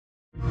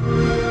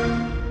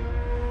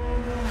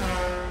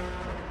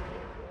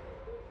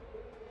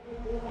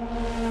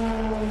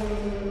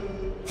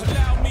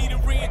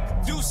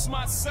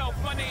myself,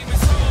 my name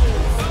is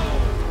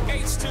O.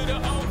 H to the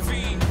OV.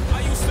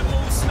 I used to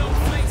move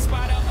snowflakes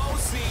by the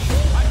OC.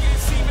 I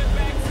guess even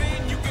back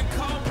then you can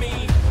call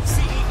me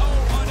CEO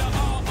of the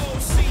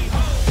ROC.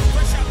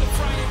 Fresh out the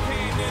frying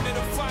pan into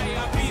the fire.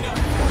 I be the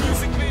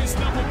music man's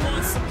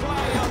 #1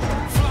 supplier.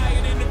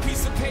 Flying in a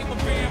piece of paper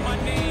bearing my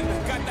name.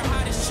 Got the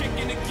hottest chick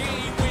in the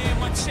game wearing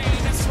my chain.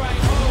 That's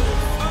right,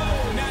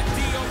 not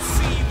DOC,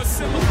 but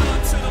similar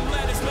to the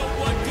letters. No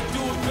one can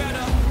do it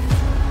better.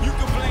 You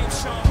can blame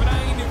Sean, but I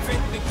ain't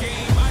inventing the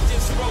game. I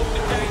just roll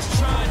the dice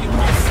trying to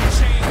get some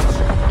change.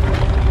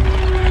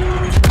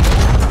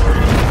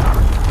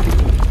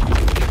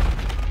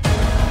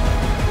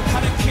 I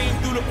done came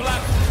through the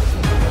block,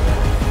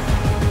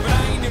 but I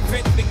ain't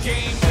inventing the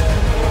game.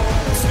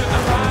 Still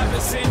alive,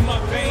 it's in my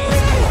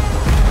veins.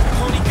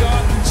 Only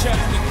God can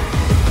judge me.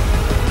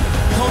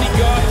 Only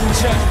God can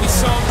judge me,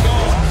 so I'm gone.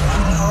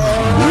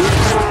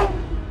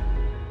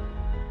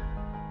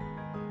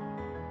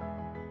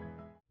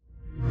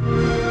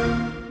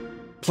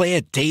 Play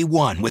it day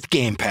one with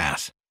Game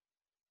Pass.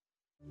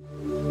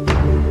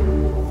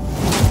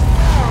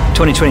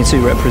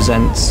 2022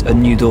 represents a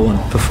new dawn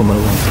for Formula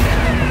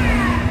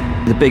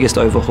One. The biggest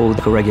overhaul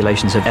the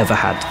regulations have ever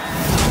had.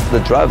 The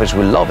drivers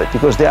will love it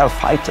because they are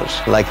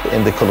fighters, like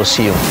in the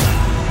Colosseum.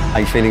 How are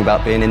you feeling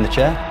about being in the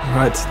chair?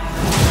 Right.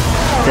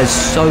 There's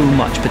so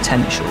much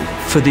potential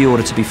for the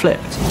order to be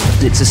flipped.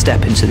 It's a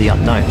step into the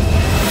unknown.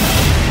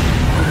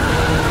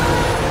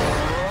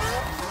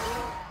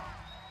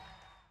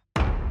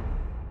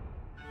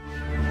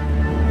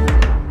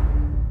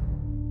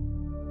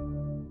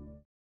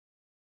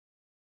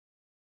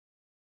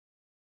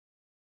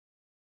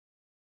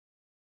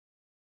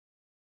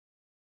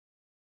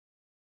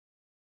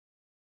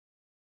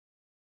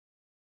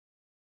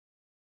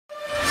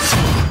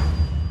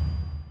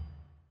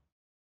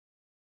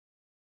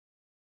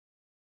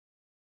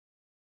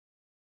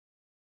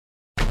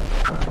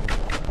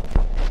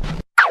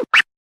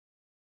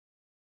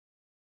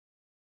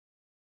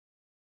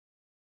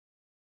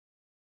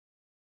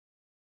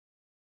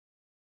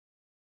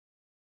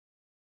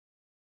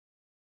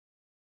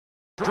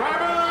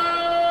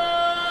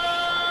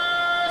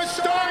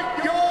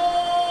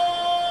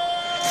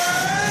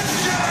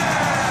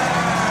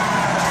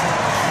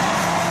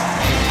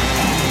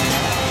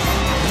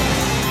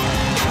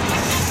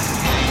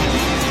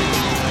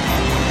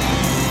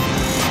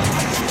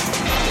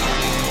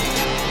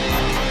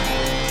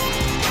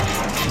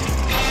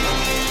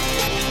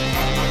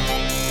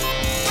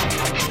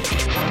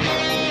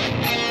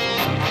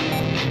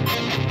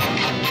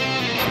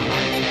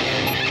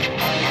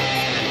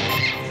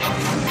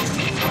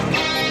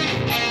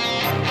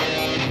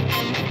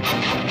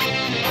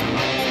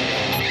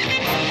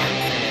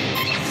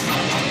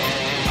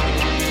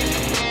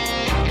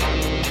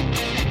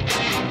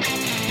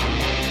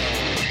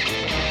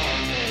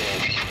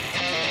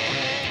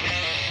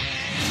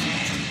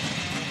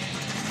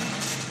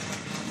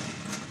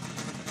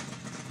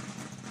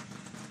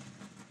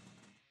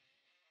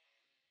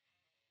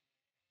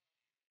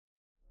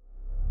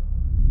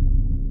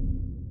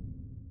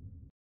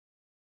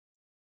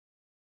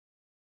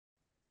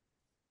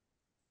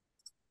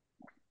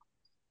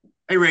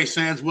 Hey, race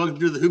fans, welcome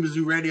to the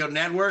Hoobazoo Radio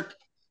Network.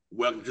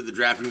 Welcome to the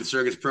Drafting the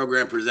Circus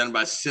program presented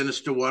by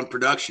Sinister One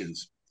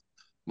Productions.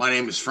 My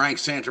name is Frank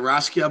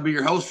Santoroski. I'll be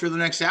your host for the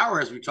next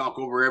hour as we talk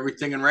over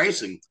everything in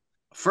racing.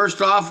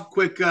 First off,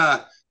 quick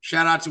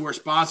shout out to our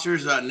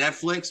sponsors,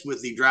 Netflix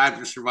with the Drive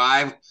to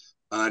Survive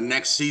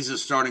next season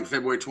starting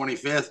February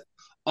 25th.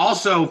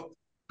 Also,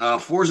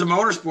 Forza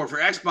Motorsport for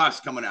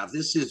Xbox coming out.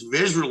 This is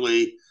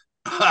visually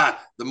the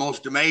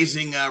most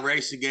amazing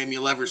racing game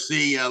you'll ever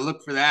see.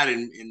 Look for that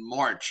in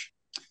March.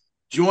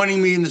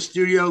 Joining me in the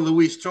studio,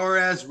 Luis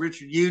Torres,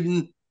 Richard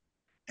Uden,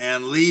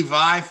 and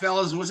Levi.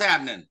 Fellas, what's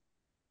happening?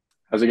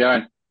 How's it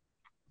going?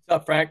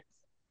 What's up, Frank?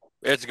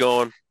 It's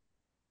going.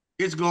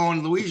 It's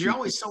going. Luis, you're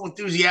always so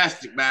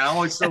enthusiastic, man. I'm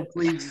always so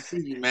pleased to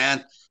see you,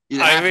 man.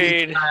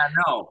 I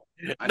know.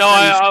 I'm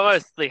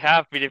honestly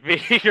happy to be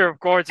here, of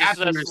course.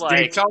 It's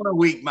Daytona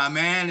week, my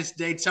man. It's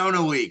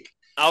Daytona week.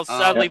 I'll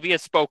sadly be in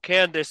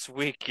Spokane this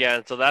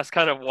weekend, so that's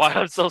kind of why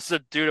I'm so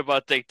subdued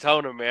about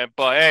Daytona, man.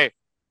 But hey,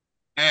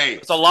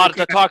 it's a lot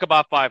to talk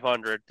about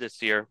 500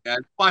 this year. Yeah,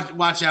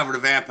 watch out for the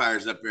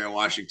vampires up here in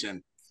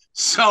Washington.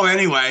 So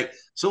anyway,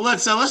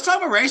 let's talk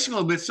about racing a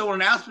little bit. So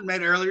an announcement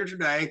made earlier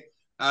today.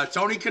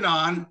 Tony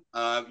Kanaan,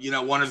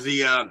 one of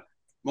the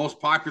most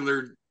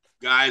popular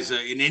guys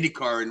in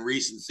IndyCar in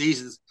recent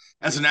seasons,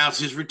 has announced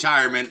his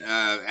retirement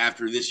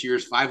after this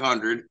year's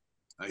 500.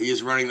 He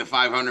is running the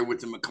 500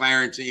 with the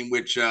McLaren team,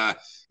 which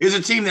is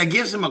a team that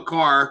gives him a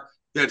car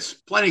that's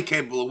plenty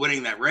capable of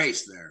winning that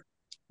race there.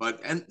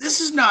 And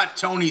this is not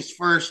Tony's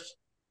first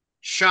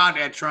shot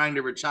at trying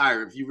to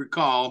retire. If you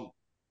recall,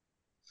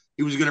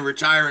 he was going to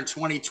retire in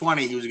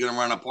 2020. He was going to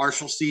run a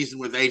partial season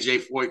with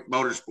AJ Foyt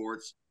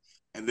Motorsports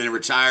and then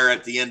retire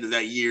at the end of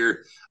that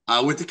year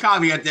with the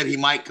caveat that he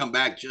might come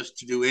back just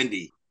to do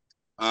Indy.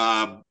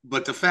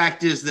 But the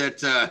fact is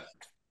that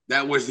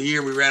that was the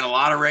year we ran a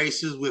lot of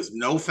races with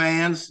no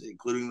fans,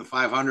 including the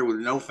 500 with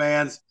no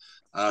fans.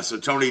 So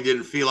Tony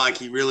didn't feel like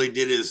he really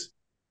did his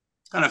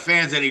kind of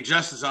fans any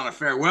justice on a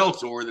farewell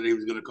tour that he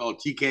was going to call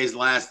TK's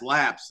last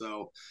lap.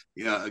 So,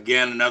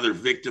 again, another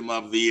victim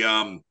of the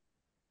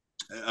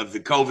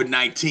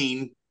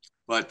COVID-19.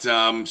 But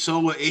and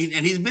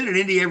he's been in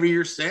Indy every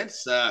year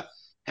since.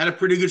 Had a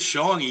pretty good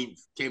showing. He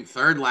came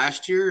third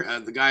last year.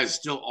 The guy is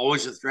still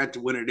always a threat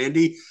to win at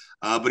Indy.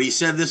 But he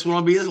said this one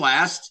will be his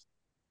last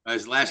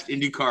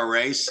IndyCar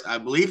race. I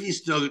believe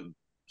he's still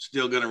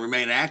going to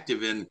remain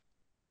active in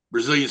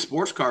Brazilian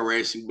sports car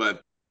racing.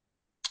 But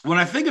when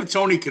I think of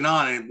Tony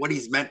Kanaan and what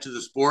he's meant to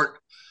the sport,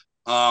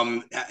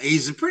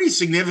 he's a pretty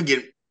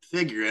significant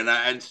figure. And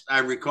I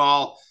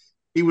recall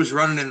he was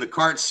running in the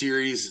kart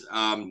series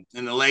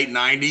in the late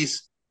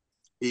 90s.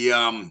 He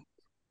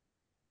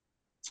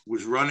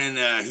was running,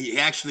 he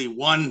actually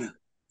won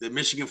the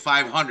Michigan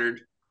 500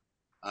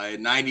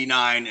 in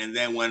 99. And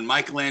then when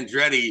Michael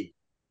Andretti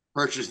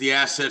purchased the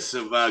assets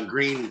of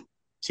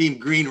Team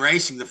Green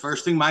Racing, the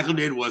first thing Michael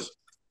did was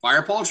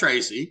fire Paul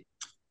Tracy.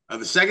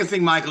 The second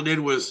thing Michael did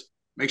was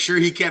make sure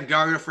he kept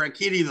Dario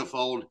Franchitti in the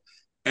fold.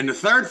 And the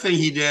third thing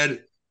he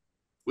did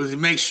was to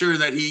make sure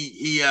that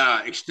he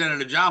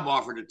extended a job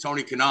offer to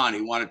Tony Kanaan.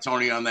 He wanted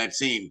Tony on that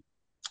team.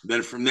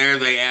 Then from there,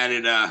 they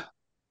added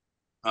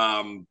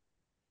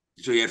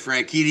so you had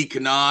Franchitti,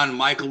 Kanaan.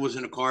 Michael was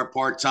in a car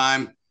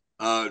part-time.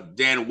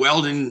 Dan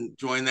Weldon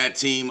joined that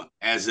team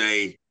as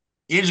a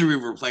injury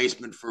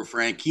replacement for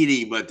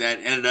Franchitti, but that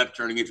ended up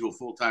turning into a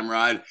full-time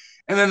ride.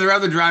 And then their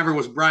other driver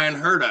was Brian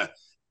Herta.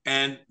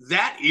 And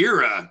that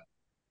era,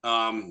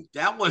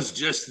 that was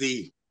just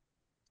the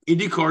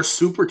IndyCar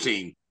super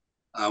team.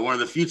 One of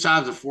the few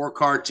times a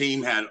four-car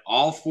team had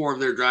all four of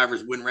their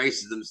drivers win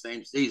races in the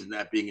same season,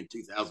 that being in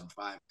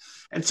 2005.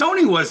 And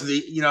Tony was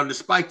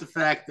despite the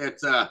fact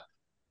that,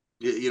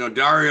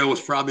 Dario was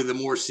probably the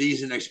more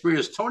seasoned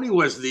experienced, Tony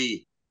was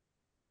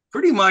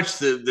pretty much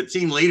the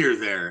team leader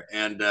there.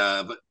 And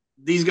but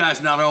these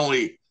guys not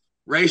only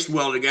raced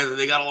well together,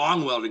 they got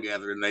along well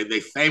together. And they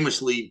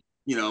famously,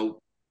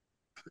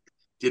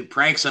 did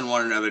pranks on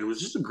one another. It was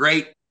just a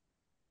great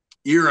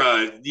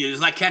era. It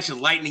was like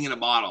catching lightning in a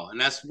bottle. And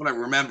that's what I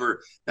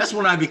remember. That's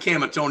when I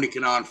became a Tony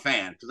Kanaan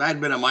fan, because I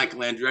had been a Michael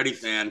Andretti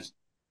fan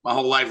my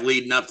whole life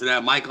leading up to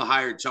that. Michael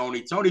hired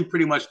Tony. Tony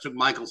pretty much took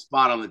Michael's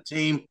spot on the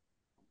team.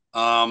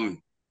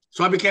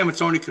 So I became a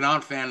Tony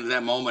Kanaan fan at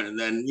that moment. And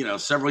then,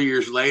 several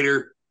years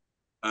later,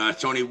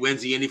 Tony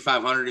wins the Indy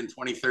 500 in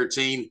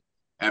 2013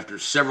 after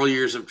several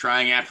years of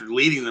trying, after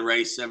leading the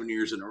race 7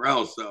 years in a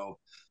row. So,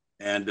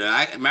 and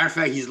matter of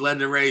fact, he's led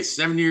the race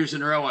 7 years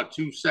in a row on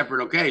two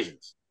separate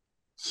occasions.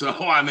 So,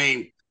 I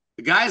mean,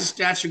 the guy's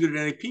stats are good at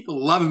Indy.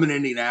 People love him in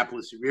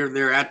Indianapolis. If you're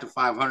there at the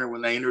 500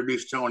 when they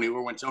introduce Tony,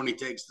 or when Tony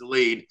takes the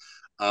lead,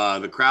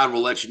 the crowd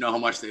will let you know how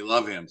much they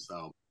love him.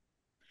 So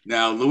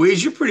now,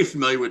 Louise, you're pretty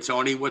familiar with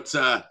Tony.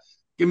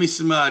 Give me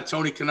some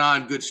Tony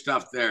Kanaan good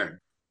stuff there.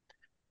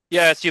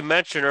 Yeah, as you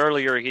mentioned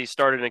earlier, he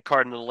started in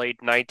kart in the late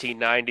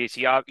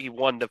 1990s. He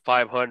won the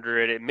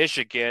 500 at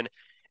Michigan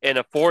in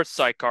a Ford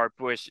sidecar,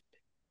 which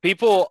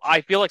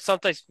I feel like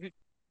sometimes,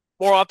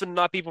 more often than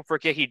not, people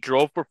forget he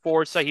drove for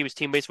Foresight. He was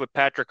teammates with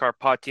Patrick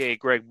Carpentier,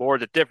 Greg Moore.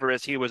 The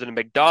difference is he was in a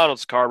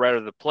McDonald's car rather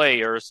than the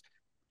players.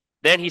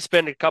 Then he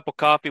spent a cup of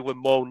coffee with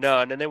Mo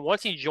Nunn. And then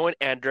once he joined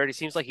Andretti, it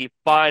seems like he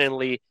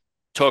finally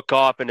took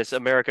off in his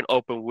American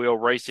open wheel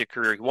racing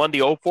career. He won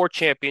the 04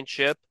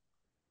 championship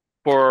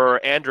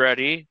for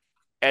Andretti.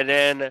 And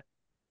then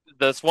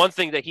this one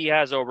thing that he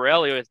has over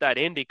Elio is that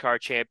IndyCar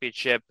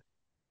championship.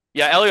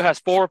 Yeah, Elio has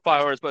 4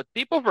 500s, but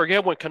people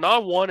forget when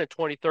Kanaan won in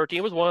 2013,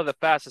 it was one of the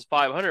fastest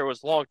 500. It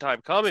was a long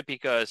time coming,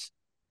 because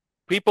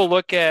people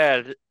look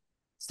at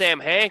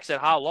Sam Hanks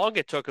and how long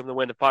it took him to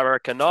win the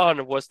 500.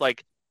 Kanaan was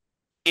like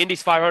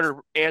Indy's 500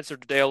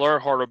 answered to Dale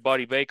Earnhardt or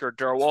Buddy Baker,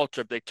 Darrell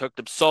Waltrip. They took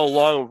them so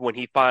long when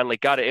he finally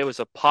got it. It was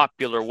a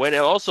popular win.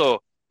 And also,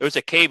 it was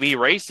a KB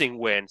Racing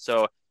win.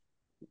 So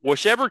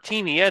whichever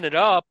team he ended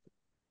up,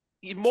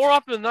 he more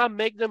often than not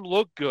make them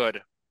look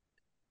good.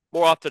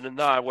 More often than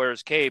not.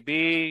 Whereas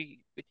KB,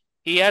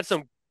 he had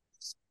some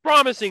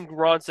promising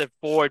runs at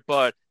Ford,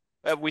 but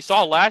we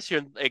saw last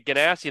year at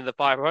Ganassi in the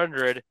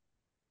 500,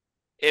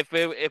 if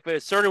a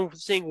certain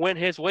thing went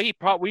his way,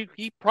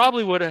 he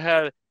probably would have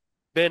had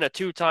been a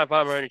 2-time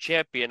 500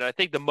 champion. I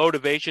think the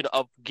motivation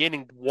of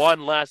getting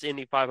one last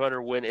Indy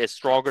 500 win is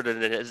stronger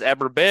than it has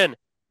ever been.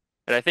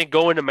 And I think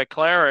going to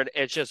McLaren,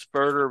 it just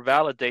further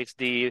validates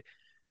the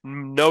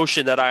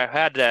notion that I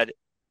had that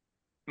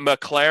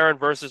McLaren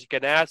versus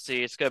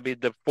Ganassi, it's going to be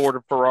the Ford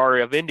and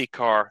Ferrari of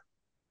IndyCar,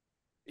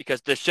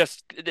 because there's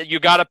just, you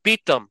got to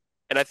beat them.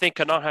 And I think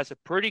Kanaan has a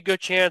pretty good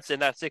chance in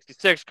that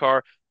 66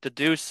 car to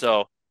do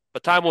so.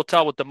 But time will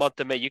tell with the month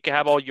of May. You can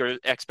have all your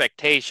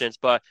expectations,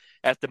 but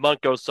as the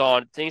month goes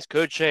on, things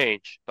could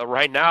change. But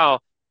right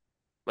now,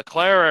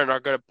 McLaren are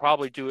going to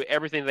probably do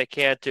everything they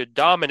can to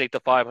dominate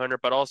the 500,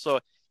 but also,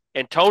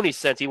 in Tony's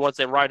sense, he wants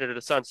to ride into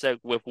the sunset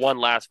with one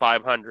last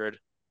 500.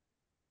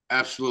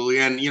 absolutely.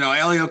 And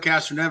Elio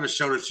Castroneves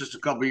showed us just a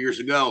couple of years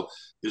ago.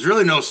 There's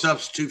really no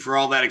substitute for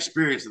all that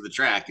experience of the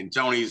track. And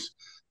Tony's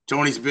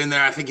been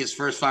there. I think his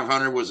first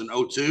 500 was in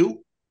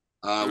 '02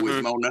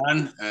 with Mo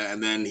Nunn,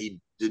 and then he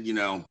did,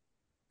 and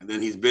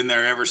then he's been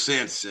there ever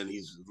since. And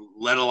he's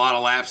led a lot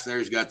of laps there.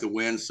 He's got the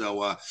win.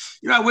 So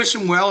I wish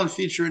him well in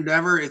future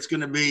endeavor. It's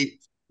gonna be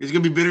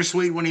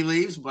bittersweet when he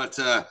leaves, but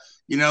to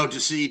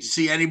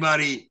see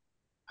anybody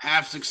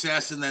have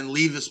success and then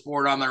leave the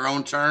sport on their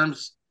own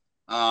terms,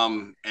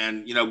 and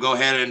go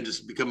ahead and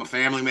just become a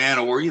family man,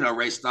 or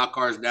race stock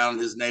cars down in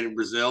his native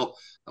Brazil,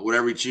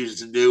 whatever he chooses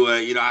to do.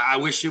 I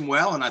wish him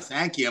well, and I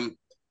thank him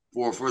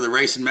for the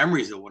racing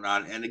memories that went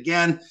on. And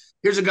again,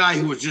 here's a guy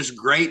who was just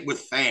great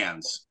with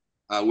fans,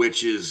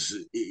 which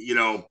is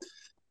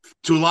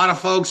to a lot of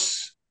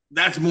folks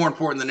that's more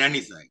important than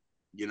anything.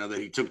 That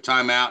he took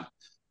time out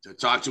to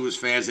talk to his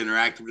fans,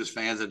 interact with his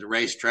fans at the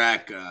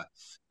racetrack,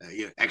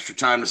 extra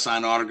time to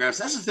sign autographs.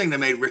 That's the thing that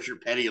made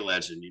Richard Petty a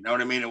legend. You know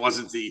what I mean? It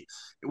wasn't the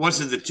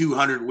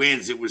 200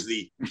 wins. It was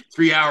the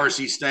 3 hours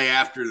he stay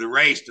after the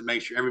race to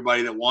make sure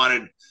everybody that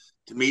wanted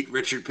to meet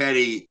Richard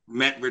Petty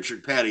met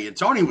Richard Petty. And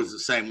Tony was the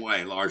same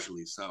way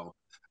largely. So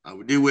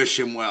we do wish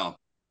him well.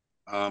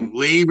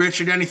 Lee,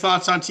 Richard, any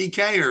thoughts on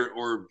TK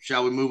or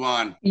shall we move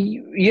on?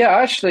 Yeah,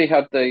 I actually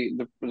had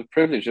the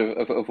privilege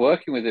of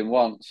working with him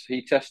once.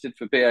 He tested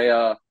for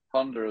BAR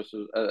Honda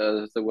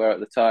as they were at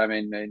the time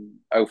in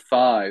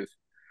 '05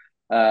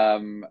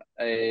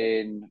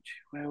 in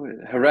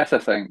Jerez, I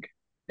think,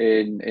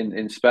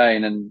 in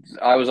Spain. And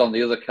I was on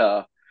the other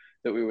car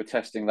that we were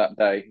testing that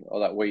day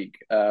or that week.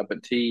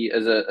 But he,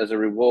 as a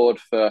reward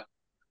for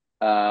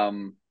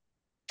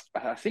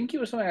I think it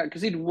was something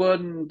because he'd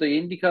won the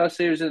IndyCar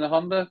series in the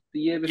Honda the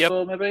year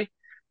before, maybe.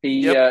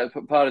 He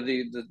part of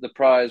the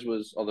prize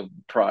was, or the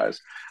prize,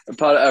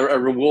 part of a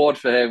reward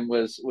for him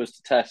was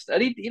to test,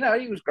 and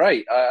he was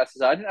great. I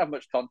didn't have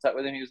much contact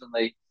with him. He was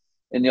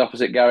in the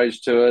opposite garage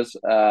to us,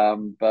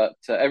 but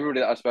everybody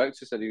that I spoke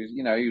to said he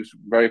was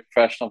very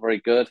professional, very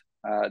good.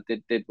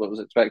 Did what was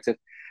expected,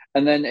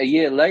 and then a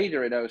year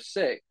later in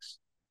 '06.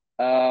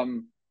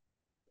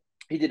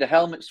 He did a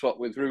helmet swap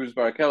with Rubens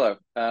Barrichello,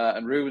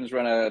 and Rubens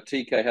ran a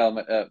TK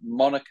helmet at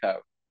Monaco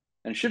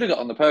and should have got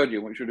on the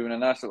podium, which would have been a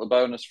nice little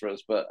bonus for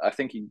us. But I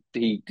think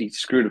he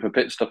screwed up a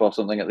pit stop or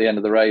something at the end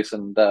of the race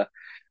and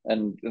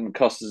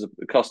cost us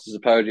a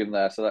podium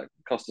there. So that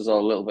cost us all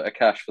a little bit of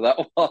cash for that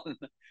one.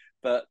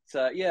 But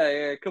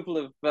a couple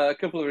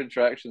of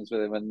interactions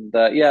with him, and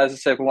as I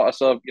say, from what I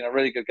saw,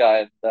 really good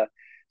guy, and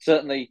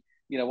certainly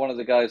one of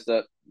the guys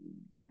that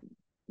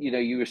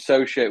you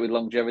associate with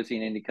longevity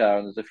in IndyCar,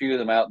 and there's a few of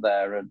them out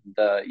there, and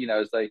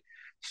as they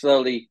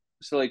slowly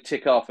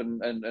tick off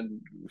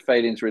and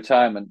fade into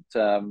retirement,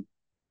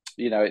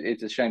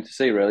 it's a shame to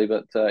see, really,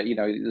 but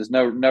there's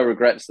no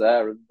regrets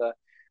there, and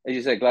as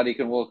you say, glad he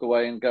can walk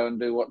away and go and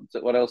do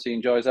what else he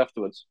enjoys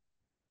afterwards.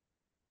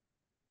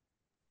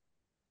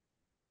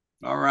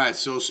 All right,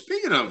 so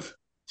speaking of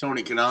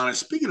Tony Kanaan,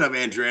 speaking of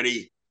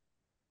Andretti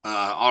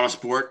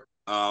Autosport,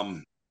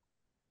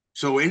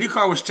 so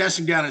IndyCar was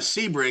testing down in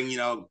Sebring,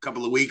 a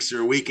couple of weeks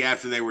or a week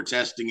after they were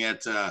testing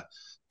at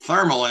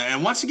Thermal.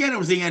 And once again, it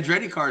was the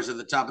Andretti cars at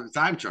the top of the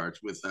time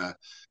charts with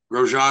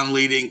Grosjean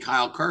leading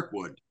Kyle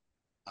Kirkwood.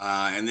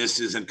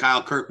 And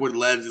Kyle Kirkwood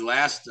led the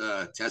last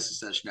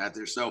testing session out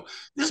there. So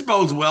this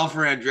bodes well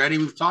for Andretti.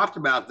 We've talked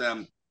about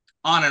them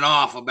on and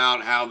off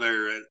about how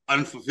their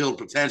unfulfilled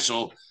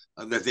potential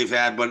that they've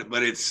had.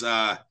 But it's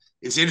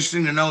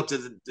interesting to note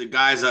that the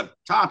guys up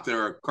top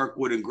there are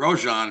Kirkwood and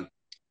Grosjean,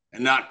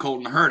 and not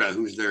Colton Herta,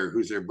 who's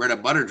their bread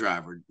and butter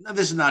driver. Now,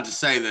 this is not to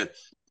say that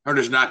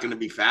Herta's not going to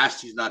be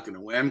fast. He's not going to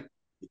win.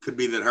 It could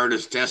be that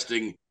Herta's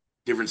testing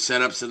different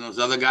setups than those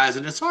other guys,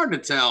 and it's hard to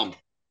tell.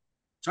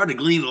 It's hard to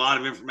glean a lot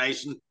of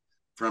information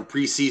from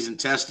preseason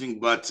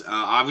testing, but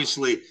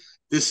obviously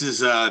this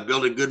is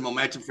building good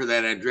momentum for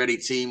that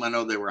Andretti team. I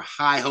know there were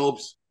high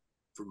hopes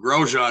for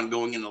Grosjean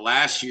going into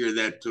last year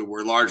that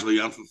were largely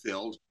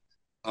unfulfilled.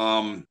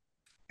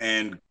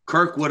 And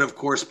Kirkwood, of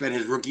course, spent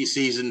his rookie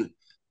season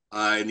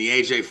in the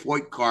AJ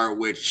Foyt car,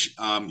 which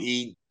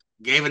he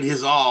gave it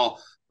his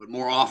all, but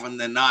more often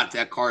than not,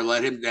 that car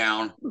let him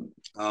down.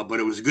 But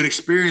it was a good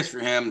experience for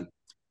him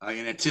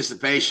in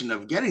anticipation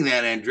of getting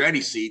that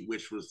Andretti seat,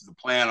 which was the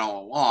plan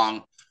all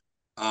along.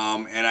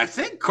 And I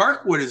think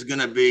Kirkwood is going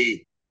to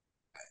be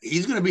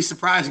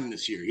surprising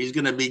this year. He's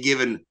going to be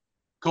giving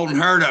Colton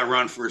Herta a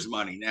run for his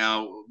money.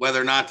 Now, whether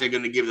or not they're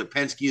going to give the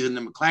Penske's and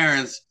the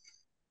McLarens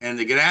and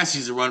the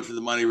Ganassis a run for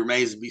the money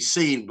remains to be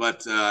seen,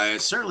 but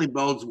it certainly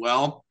bodes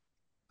well.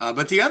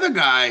 But the other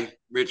guy,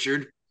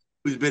 Richard,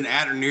 who's been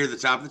at or near the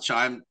top of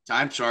the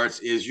time charts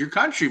is your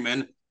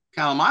countryman,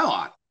 Callum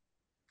Ilott.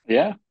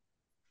 Yeah.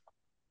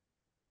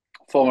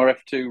 Former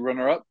F2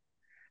 runner-up.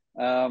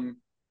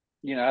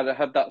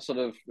 Had that sort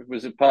of,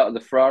 was a part of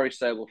the Ferrari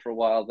stable for a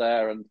while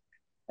there, and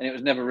it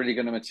was never really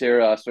going to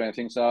materialize or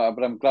anything. So,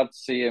 but I'm glad to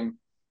see him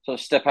sort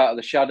of step out of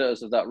the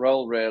shadows of that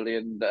role, really,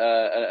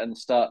 and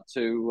start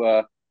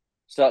to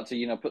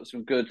put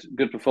some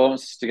good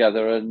performances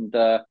together. And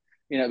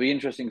it'll be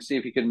interesting to see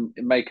if he can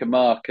make a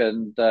mark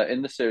and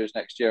in the series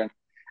next year.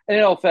 And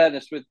in all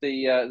fairness, with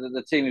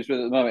the team he's with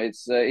at the moment,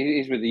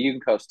 he's with the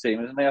Juncos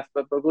team, isn't he? I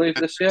believe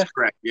this year. That's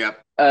correct.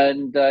 Yep.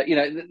 And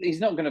he's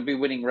not going to be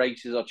winning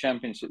races or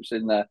championships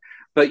in there,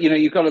 but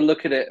you've got to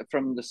look at it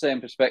from the same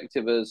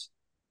perspective as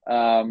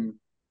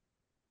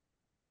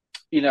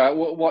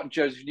what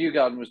Joseph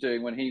Newgarden was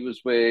doing when he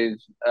was with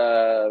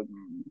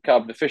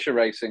Carpenter Fisher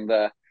Racing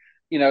there.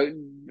 He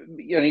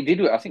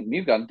did. I think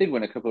Newgarden did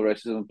win a couple of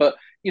races, but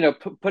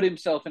put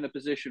himself in a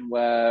position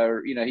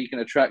where he can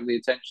attract the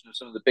attention of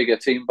some of the bigger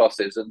team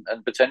bosses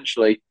and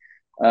potentially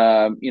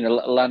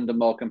land a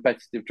more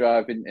competitive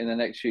drive in the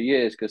next few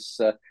years, because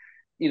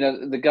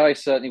the guy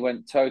certainly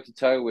went toe to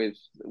toe with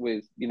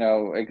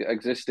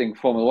existing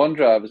Formula One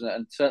drivers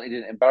and certainly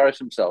didn't embarrass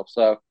himself.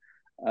 So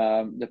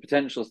the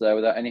potential's there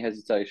without any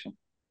hesitation.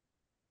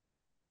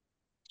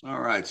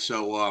 All right,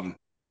 so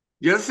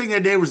the other thing they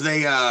did was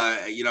they,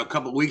 a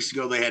couple of weeks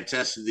ago, they had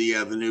tested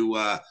the new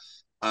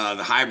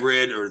the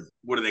hybrid, or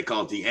what do they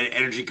call it, the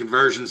energy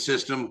conversion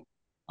system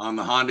on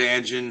the Honda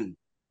engine,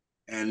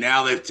 and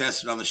now they've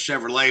tested on the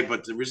Chevrolet.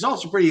 But the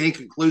results are pretty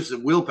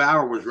inconclusive. Will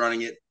Power was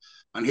running it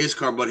on his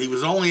car, but he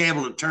was only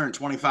able to turn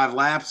 25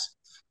 laps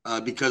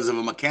because of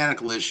a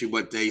mechanical issue.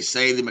 But they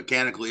say the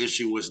mechanical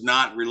issue was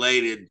not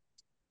related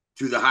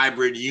to the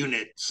hybrid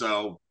unit.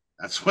 So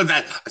that's what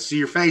I see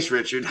your face,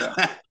 Richard.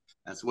 Yeah.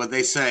 That's what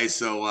they say.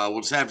 So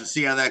we'll just have to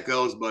see how that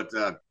goes. But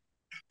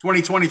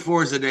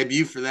 2024 is the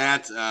debut for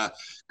that.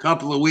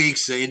 Couple of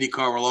weeks,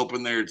 IndyCar will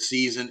open their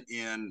season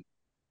in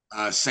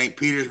St.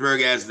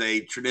 Petersburg, as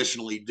they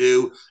traditionally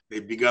do.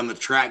 They've begun the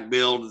track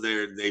build.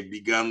 They've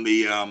begun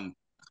the,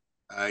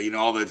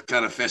 all the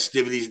kind of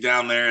festivities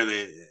down there,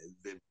 the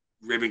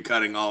ribbon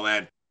cutting, all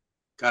that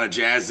kind of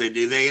jazz they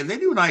do. They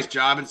do a nice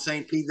job in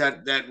St. Pete.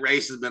 That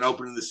race has been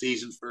opening the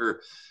season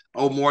for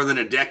more than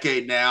a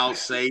decade now,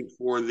 save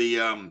for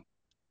the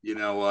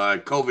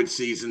COVID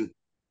season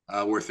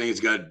where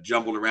things got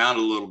jumbled around a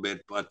little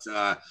bit. But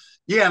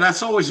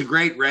that's always a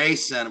great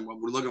race, and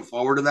we're looking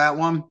forward to that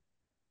one.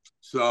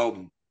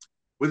 So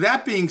with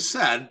that being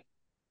said,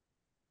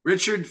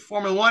 Richard,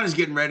 Formula One is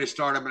getting ready to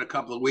start up in a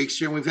couple of weeks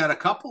here, and we've had a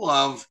couple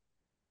of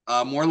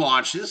more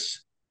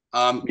launches.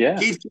 Keith,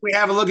 can we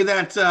have a look at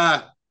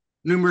that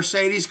new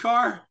Mercedes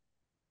car?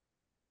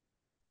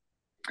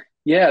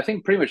 Yeah, I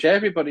think pretty much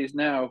everybody's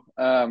now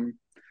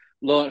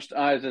launched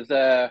either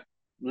their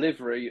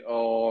livery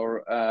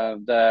or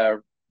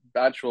their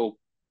actual,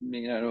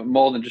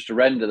 more than just a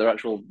render, their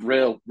actual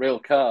real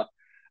car.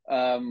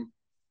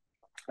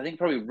 I think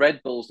probably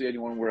Red Bull's the only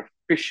one we're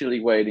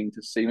officially waiting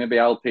to see, maybe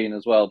Alpine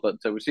as well, but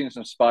we've seen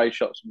some spy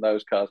shots from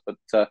those cars. But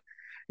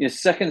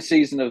second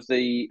season of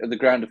the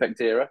ground effect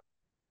era,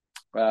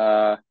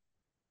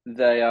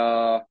 they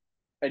are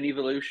an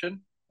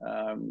evolution.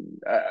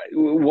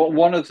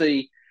 One of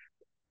the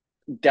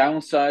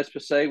downsides per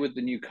se with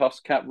the new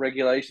cost cap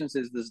regulations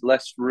is there's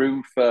less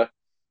room for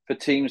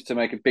teams to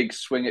make a big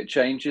swing at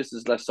changes.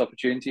 There's less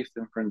opportunity for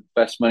them to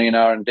invest money in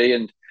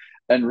R&D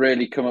and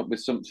really come up with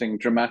something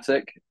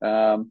dramatic.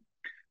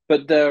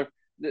 But they're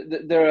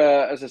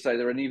as I say,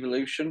 they're an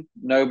evolution.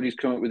 Nobody's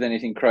come up with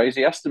anything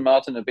crazy. Aston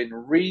Martin have been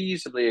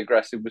reasonably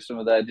aggressive with some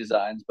of their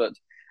designs, but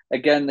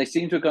again, they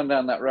seem to have gone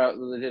down that route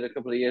that they did a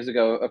couple of years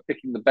ago of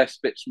picking the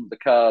best bits from the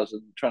cars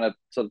and trying to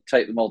sort of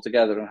take them all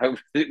together and hope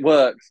it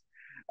works.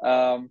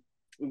 A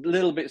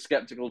little bit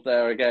skeptical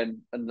there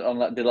again and on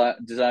that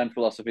design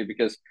philosophy,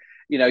 because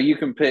you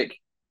can pick,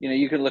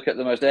 you can look at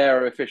the most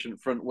aero efficient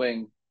front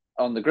wing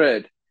on the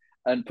grid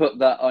and put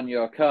that on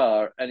your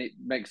car, and it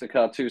makes the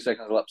car 2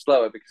 seconds a lap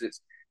slower, because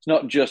it's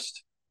not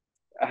just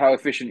how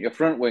efficient your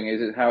front wing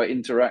is, it's how it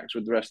interacts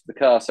with the rest of the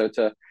car. So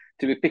to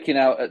be picking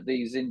out at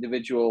these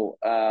individual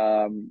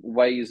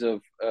ways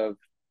of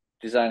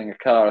designing a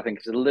car, I think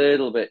is a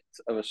little bit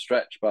of a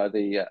stretch by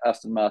the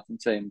Aston Martin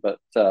team. But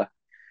good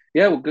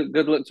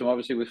luck to them.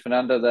 Obviously, with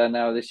Fernando there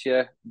now this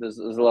year, there's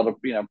a lot of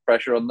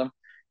pressure on them.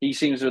 He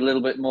seems a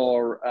little bit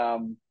more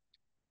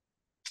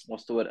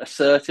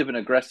assertive and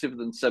aggressive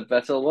than Seb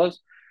Vettel was.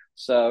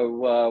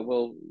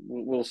 So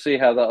we'll see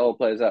how that all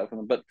plays out for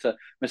them. But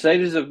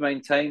Mercedes have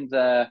maintained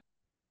their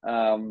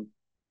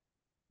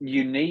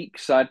unique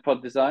side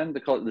pod design. They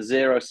call it the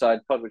zero side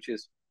pod, which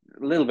is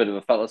a little bit of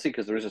a fallacy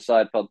because there is a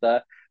side pod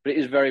there, but it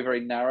is very,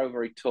 very narrow,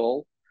 very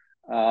tall.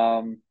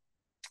 A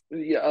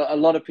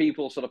lot of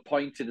people sort of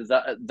pointed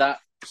at that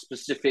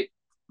specific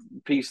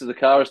piece of the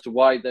car as to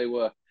why they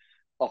were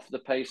off the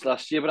pace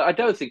last year, but I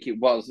don't think it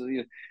was.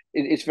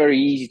 It's very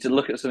easy to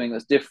look at something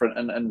that's different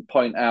and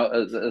point out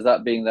as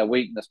that being their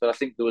weakness. But I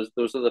think there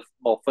was other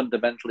more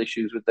fundamental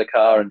issues with the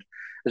car, and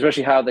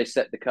especially how they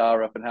set the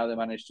car up and how they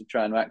managed to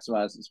try and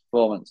maximize its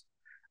performance.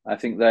 I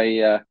think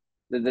they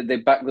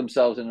backed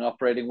themselves in an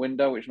operating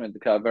window, which made the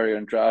car very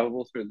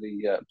undrivable through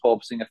the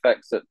porpoising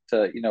effects that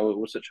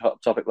was such a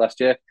hot topic last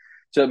year.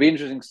 So it'll be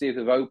interesting to see if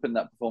they've opened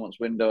that performance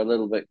window a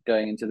little bit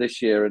going into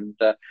this year. And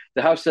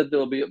they have said there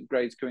will be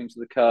upgrades coming to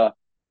the car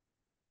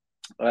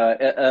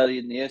early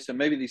in the year. So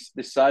maybe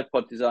this side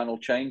pod design will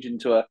change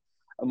into a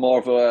more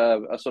of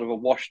a sort of a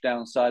washed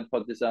down side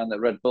pod design that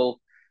Red Bull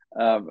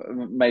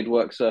made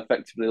work so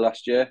effectively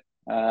last year,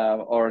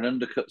 or an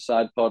undercut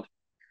side pod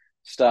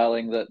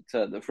styling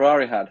that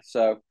Ferrari had.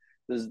 So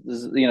there's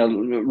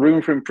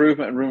room for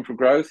improvement and room for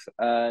growth,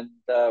 and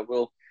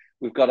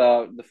we've got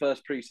the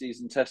first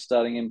preseason test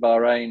starting in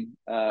Bahrain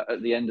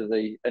at the end of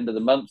the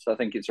month. I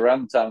think it's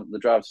around the time that the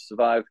Drive to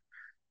Survive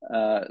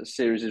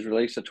series is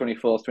released, so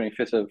 24th,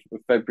 25th of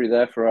February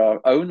there for our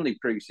only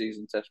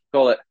preseason test.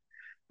 Call it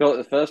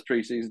the first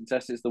preseason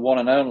test. It's the one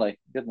and only.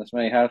 Goodness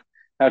me, how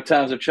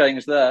times have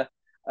changed there.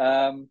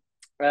 And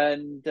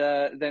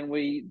then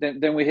we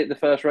hit the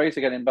first race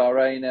again in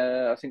Bahrain.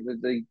 I think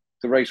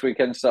the race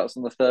weekend starts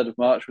on the 3rd of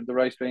March, with the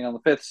race being on the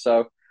 5th.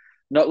 So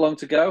not long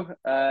to go,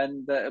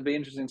 and it'll be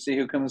interesting to see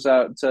who comes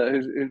out,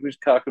 whose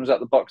car comes out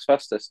the box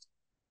fastest.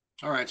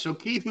 All right. So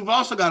Keith, we've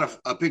also got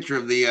a picture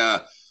of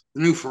the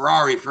new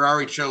Ferrari.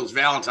 Ferrari chose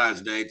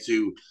Valentine's Day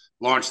to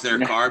launch their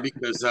car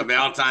because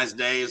Valentine's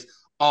Day is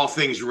all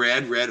things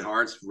red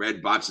hearts,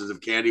 red boxes of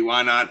candy.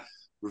 Why not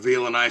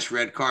reveal a nice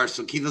red car?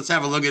 So Keith, let's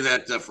have a look at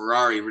that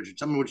Ferrari. Richard,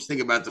 tell me what you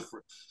think about the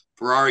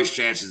Ferrari's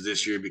chances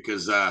this year,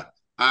 because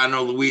I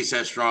know Luis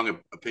has strong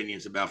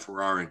opinions about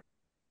Ferrari.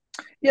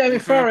 Yeah, I mean,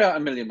 Ferrari aren't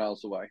a million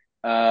miles away.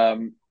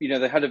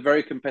 They had a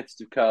very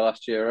competitive car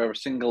last year. Over a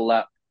single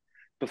lap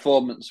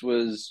performance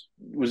was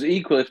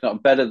equal, if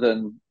not better,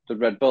 than the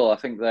Red Bull. I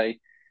think they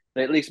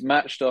at least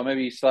matched, or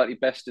maybe slightly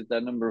bested,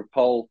 their number of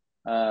pole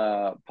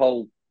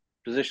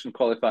position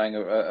qualifying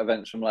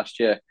events from last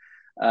year.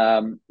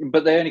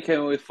 But they only came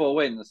in with 4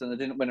 wins, and they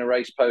didn't win a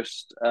race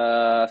post.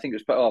 I think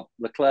it was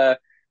Leclerc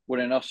won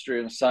in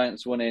Austria, and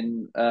Sainz won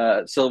in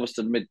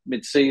Silverstone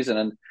mid-season,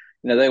 and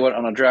they went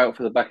on a drought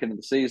for the back end of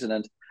the season.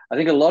 And I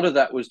think a lot of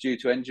that was due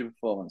to engine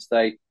performance.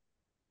 They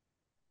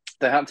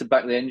had to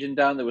back the engine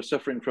down. They were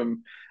suffering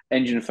from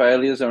engine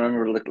failures. I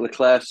remember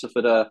Leclerc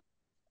suffered or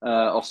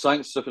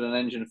Sainz suffered an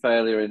engine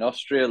failure in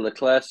Austria.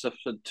 Leclerc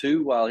suffered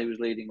 2 while he was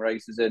leading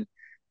races in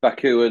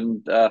Baku,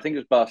 and I think it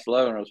was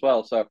Barcelona as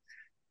well. So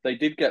they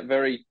did get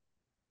very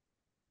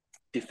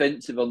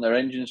defensive on their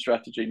engine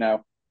strategy.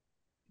 Now,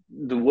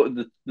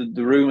 the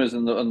rumours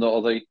and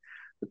the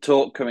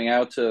talk coming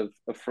out of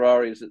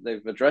Ferrari is that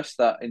they've addressed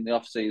that in the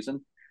off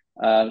season,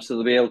 so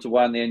they'll be able to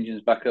wind the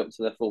engines back up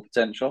to their full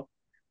potential.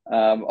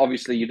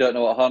 Obviously, you don't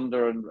know what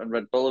Honda and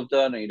Red Bull have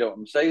done, and you don't know what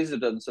Mercedes have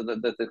done, so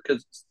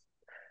that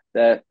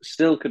there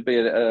still could be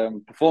a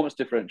performance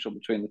differential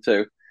between the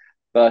two.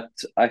 But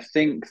I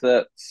think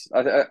that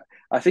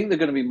I think they're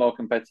going to be more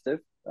competitive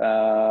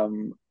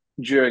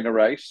during a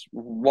race.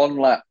 1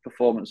 lap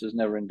performance is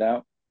never in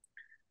doubt.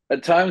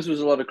 At times, there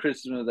was a lot of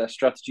criticism of their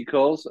strategy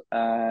calls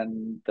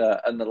and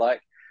the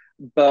like,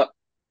 but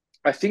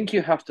I think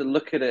you have to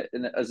look at it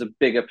as a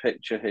bigger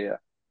picture here.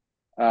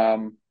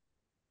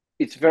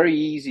 It's very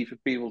easy for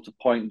people to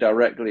point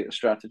directly at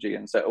strategy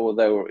and say, "Oh,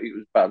 it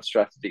was bad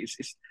strategy."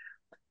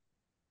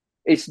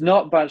 It's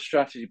not bad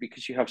strategy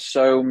because you have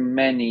so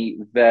many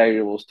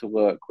variables to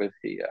work with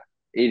here.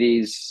 It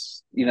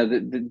is,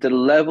 the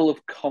level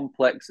of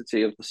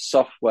complexity of the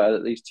software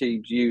that these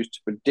teams use to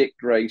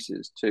predict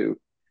races, to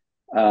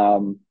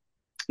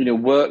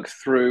work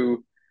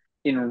through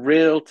in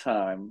real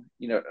time,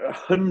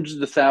 hundreds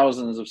of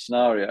thousands of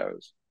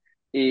scenarios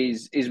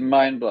is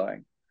mind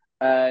blowing.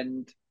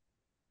 And,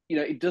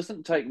 it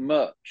doesn't take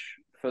much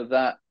for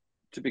that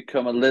to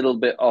become a little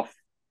bit off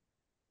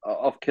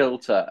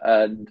kilter.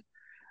 And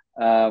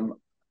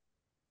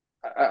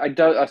I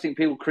think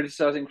people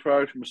criticizing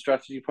Ferrari from a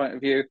strategy point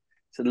of view,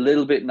 it's a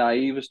little bit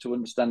naive as to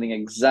understanding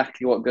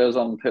exactly what goes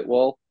on in the pit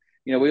wall.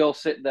 We all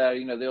sit there,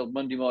 the old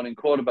Monday morning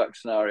quarterback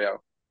scenario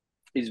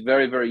is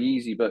very, very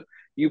easy, but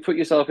you put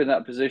yourself in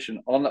that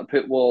position on that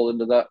pit wall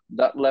under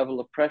that level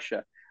of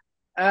pressure,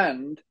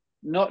 and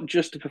not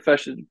just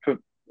pressure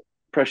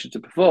to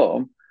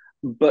perform,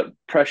 but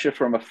pressure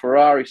from a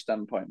Ferrari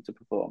standpoint to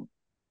perform.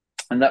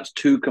 And that's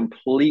 2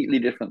 completely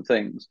different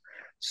things.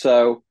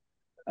 So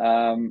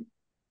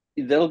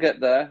they'll get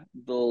there,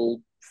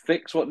 they'll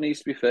fix what needs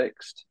to be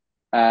fixed,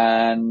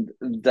 and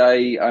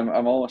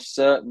I'm almost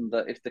certain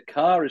that if the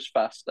car is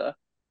faster,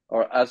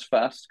 or as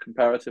fast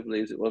comparatively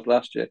as it was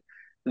last year,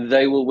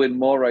 they will win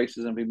more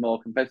races and be more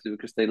competitive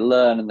because they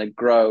learn and they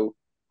grow,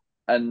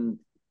 and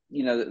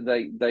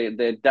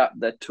they adapt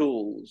their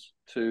tools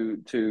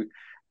to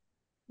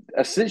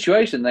a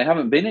situation they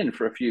haven't been in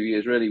for a few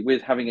years, really,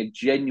 with having a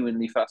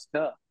genuinely fast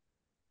car.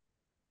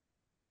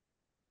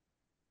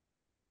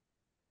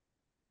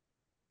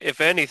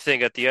 If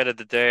anything, at the end of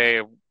the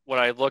day, when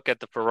I look at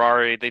the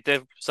Ferrari, they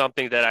did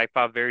something that I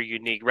found very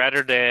unique.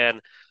 Rather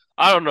than,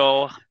 I don't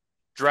know,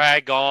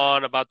 drag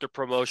on about their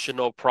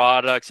promotional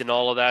products and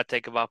all of that,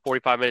 take about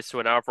 45 minutes to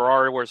an hour.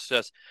 Ferrari was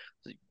just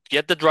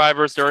get the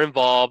drivers, they're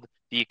involved,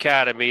 the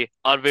academy,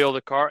 unveil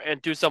the car,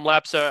 and do some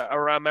laps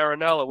around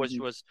Maranello, which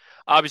was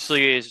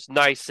obviously is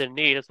nice and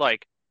neat. It's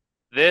like,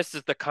 this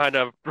is the kind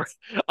of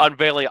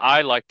unveiling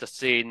I like to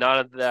see. None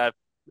of that.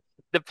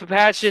 The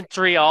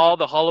pageantry, all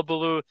the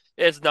hullabaloo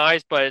is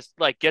nice, but it's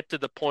like, get to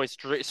the point,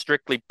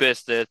 strictly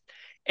business.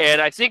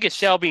 And I think it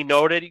shall be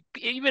noted,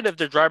 even if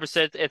the driver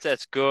says it's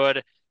as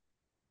good,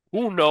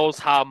 who knows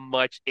how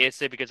much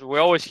is it? Because we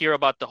always hear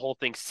about the whole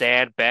thing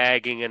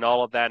sandbagging and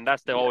all of that, and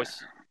that's the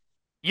always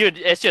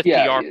it's just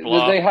Yeah, PR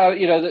fluff. they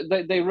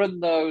have, they run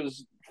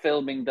those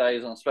filming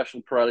days on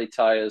special Pirelli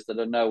tires that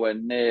are nowhere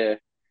near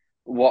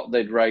what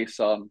they'd race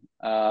on.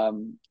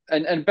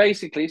 And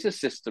basically, it's a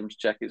systems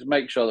check. It's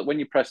make sure that when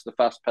you press the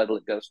fast pedal,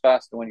 it goes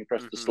fast, and when you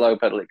press the slow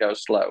pedal, it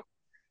goes slow.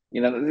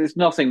 There's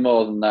nothing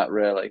more than that,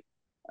 really.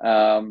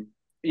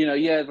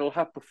 They'll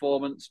have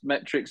performance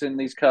metrics in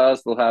these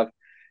cars. They'll have,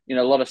 a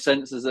lot of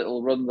sensors that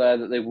will run there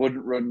that they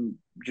wouldn't run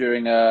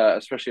during,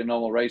 especially a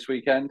normal race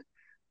weekend.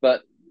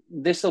 But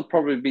this will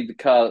probably be the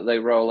car that they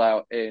roll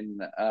out in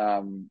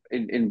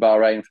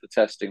Bahrain for the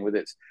testing with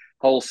its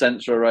whole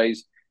sensor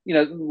arrays.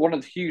 One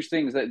of the huge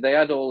things that they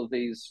add all of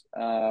these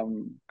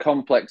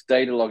complex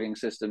data logging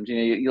systems.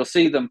 You'll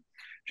see them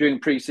during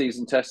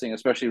pre-season testing,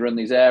 especially run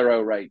these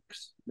aero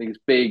rakes, these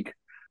big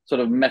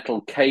sort of metal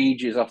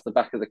cages off the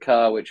back of the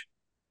car, which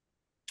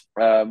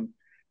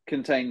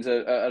contains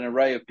an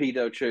array of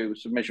pitot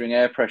tubes measuring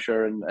air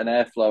pressure and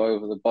airflow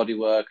over the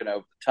bodywork and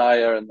over the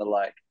tire and the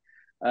like.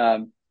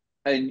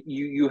 And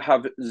you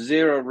have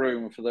zero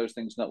room for those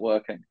things not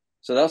working.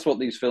 So that's what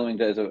these filming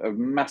days are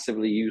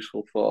massively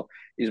useful for,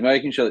 is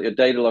making sure that your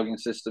data logging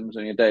systems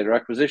and your data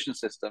acquisition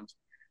systems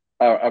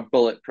are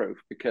bulletproof,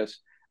 because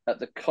at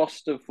the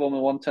cost of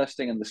Formula One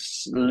testing and the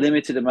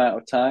limited amount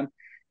of time,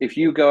 if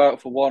you go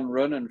out for one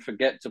run and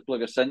forget to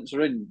plug a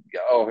sensor in,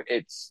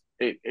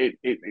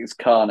 it's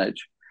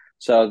carnage.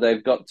 So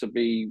they've got to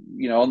be,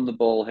 on the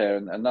ball here,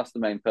 and that's the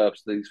main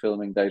purpose of these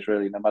filming days,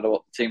 really, no matter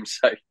what the teams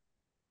say.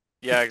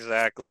 Yeah,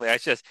 exactly. I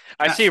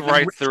see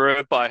right through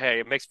it, but hey,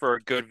 it makes for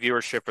a good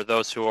viewership for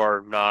those who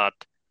are not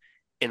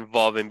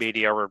involved in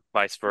media or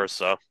vice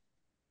versa.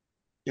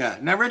 Yeah.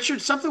 Now,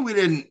 Richard, something we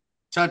didn't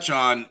touch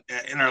on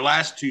in our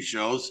last two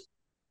shows,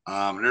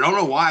 and I don't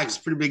know why, because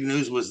pretty big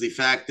news, was the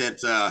fact that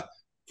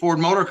Ford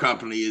Motor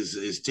Company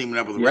is teaming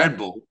up with Red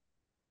Bull.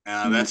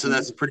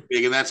 That's pretty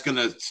big, and that's going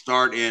to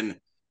start in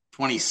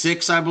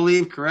 26, I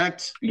believe,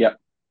 correct? Yep.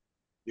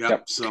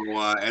 Yep. So,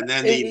 and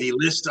then the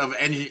list of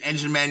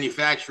engine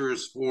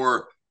manufacturers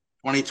for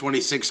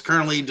 2026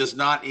 currently does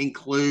not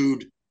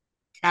include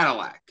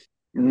Cadillac.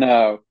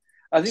 No,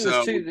 I think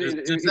so.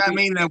 Does that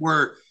mean that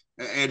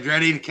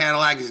Andretti and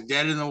Cadillac is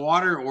dead in the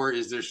water, or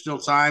is there still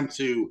time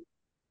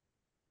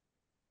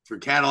for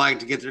Cadillac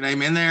to get their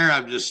name in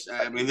there? This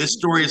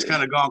story has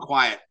kind of gone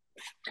quiet.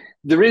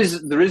 There is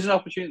an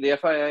opportunity. The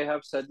FIA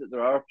have said that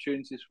there are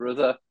opportunities for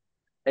other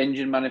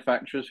engine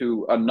manufacturers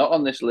who are not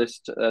on this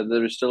list.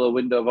 There is still a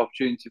window of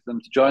opportunity for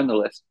them to join the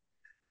list.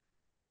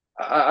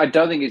 I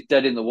don't think it's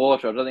dead in the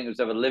water. I don't think it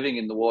was ever living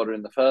in the water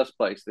in the first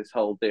place, this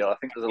whole deal. I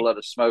think there's a lot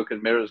of smoke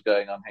and mirrors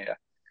going on here.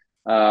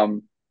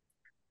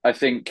 I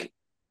think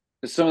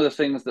some of the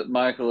things that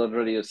Michael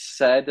already has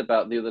said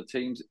about the other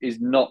teams is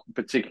not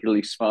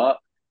particularly smart.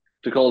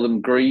 To call them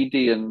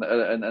greedy and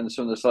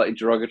some of the slightly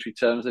derogatory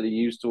terms that he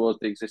used towards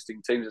the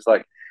existing teams. It's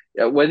like,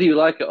 whether you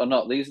like it or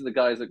not, these are the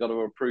guys that got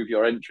to approve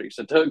your entry.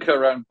 So don't go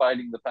around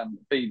biting the pan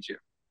that feeds you.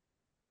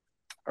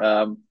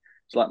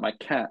 It's like my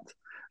cat.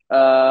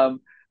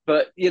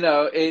 But,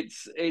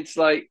 it's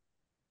like,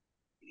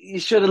 you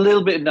showed a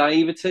little bit of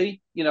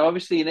naivety.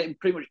 Obviously in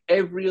pretty much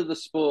every other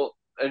sport,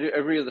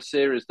 every other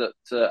series that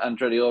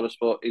Andretti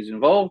Autosport is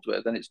involved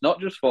with, and it's not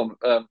just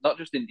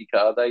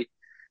IndyCar, they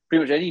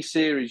pretty much any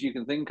series you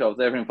can think of,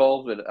 they're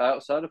involved with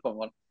outside of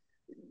Formula One.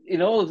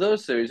 In all of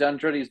those series,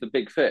 Andretti is the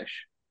big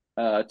fish,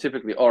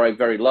 typically, or a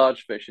very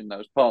large fish in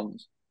those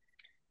ponds.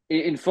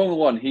 In Formula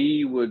One,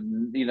 he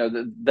would,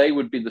 they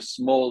would be the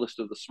smallest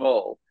of the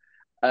small,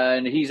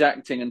 and he's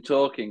acting and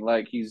talking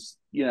like he's,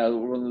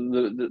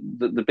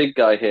 the big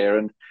guy here.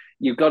 And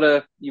you've got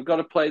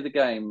to play the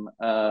game,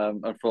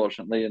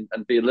 unfortunately,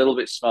 and be a little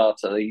bit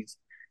smarter. He's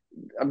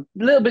a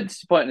little bit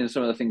disappointed in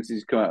some of the things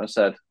he's come out and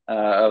said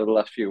over the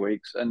last few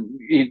weeks, and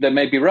they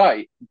may be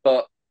right,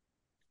 but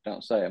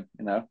don't say them,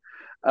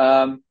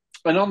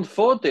 And on the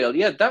Ford deal,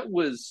 that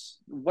was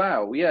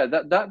wow. Yeah,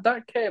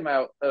 that came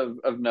out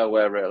of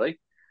nowhere, really.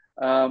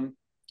 But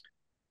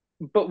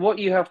what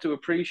you have to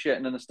appreciate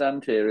and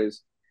understand here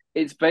is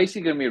it's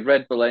basically going to be a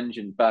Red Bull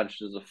engine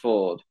badged as a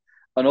Ford,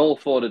 and all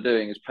Ford are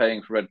doing is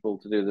paying for Red Bull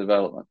to do the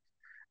development.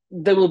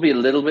 There will be a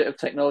little bit of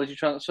technology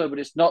transfer, but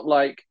it's not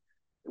like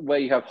where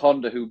you have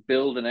Honda who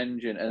build an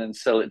engine and then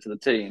sell it to the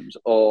teams,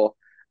 or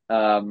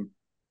how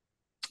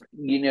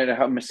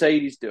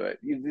Mercedes do it.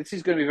 This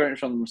is going to be very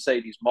much on the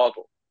Mercedes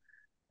model,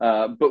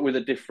 but with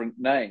a different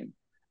name.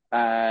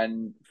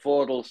 And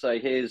Ford will say,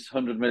 here's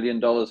 $100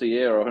 million a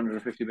year or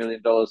 $150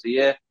 million a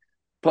year.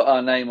 Put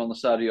our name on the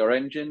side of your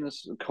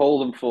engines, call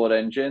them Ford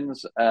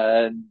engines,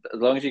 and as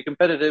long as you're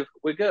competitive,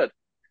 we're good.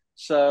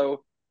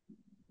 So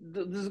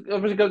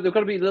they've got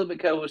to be a little bit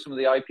careful with some of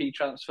the IP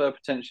transfer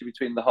potentially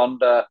between the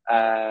Honda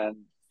and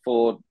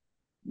Ford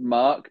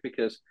mark,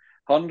 because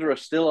Honda are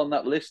still on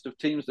that list of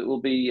teams that will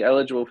be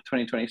eligible for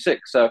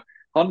 2026. So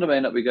Honda may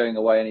not be going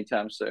away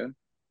anytime soon.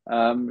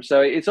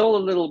 So it's all a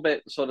little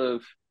bit sort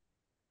of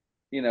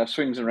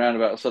swings and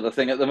roundabouts sort of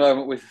thing at the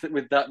moment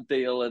with that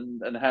deal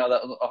and how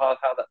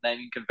that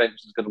naming convention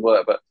is going to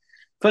work. But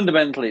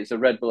fundamentally, it's a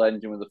Red Bull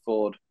engine with a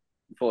Ford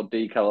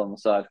decal on the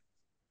side.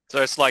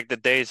 So it's like the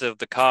days of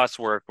the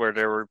Cosworth where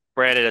they were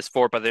branded as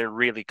Ford, but they're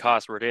really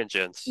Cosworth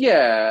engines.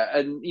 Yeah,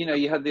 and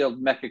you had the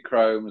old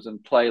Mechachromes and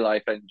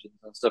Playlife engines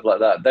and stuff like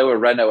that. They were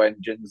Renault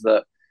engines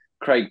that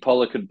Craig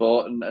Pollock had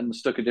bought and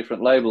stuck a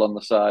different label on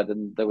the side,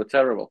 and they were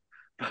terrible.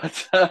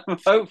 But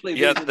hopefully,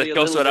 yeah, that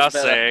goes without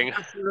saying.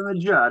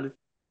 Judd.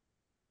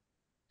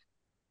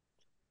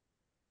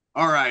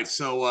 All right,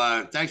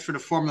 so thanks for the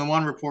Formula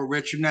One report,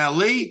 Richard. Now,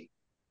 Lee,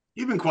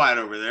 you've been quiet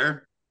over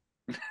there,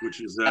 which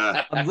is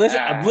I'm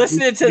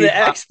listening to the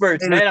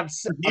experts, man. I'm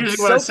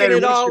soaking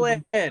it all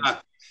in.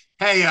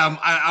 Hey,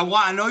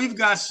 I know you've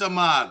got some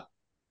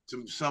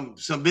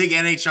big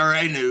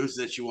NHRA news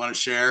that you want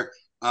to share,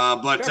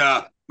 but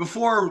sure.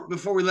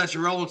 Before we let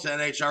you roll into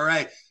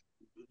NHRA, do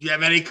you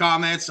have any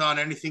comments on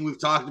anything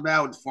we've talked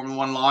about with Formula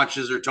One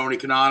launches or Tony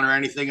Kanaan or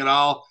anything at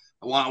all?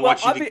 I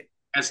want you to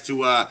as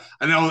to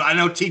I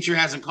know teacher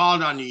hasn't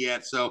called on you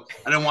yet, so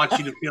I don't want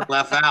you to feel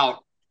left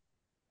out.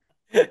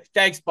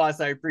 Thanks, boss.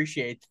 I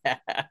appreciate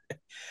that.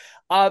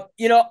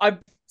 I'm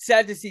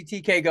sad to see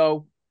TK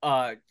go.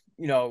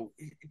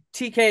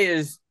 TK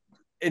is,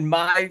 in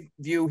my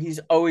view, he's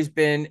always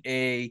been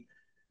a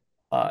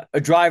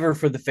driver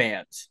for the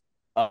fans.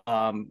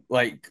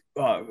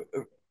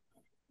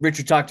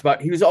 Richard talked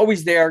about, he was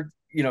always there,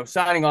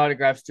 signing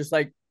autographs, just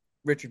like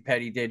Richard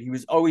Petty did. He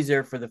was always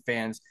there for the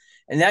fans.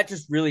 And that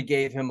just really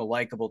gave him a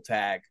likable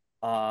tag.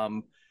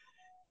 When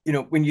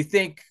you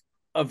think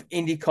of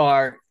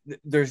IndyCar,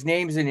 there's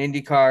names in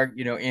IndyCar,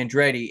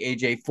 Andretti,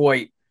 AJ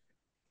Foyt,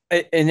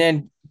 and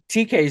then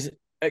TK's,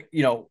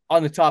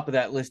 on the top of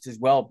that list as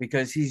well,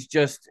 because he's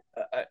just,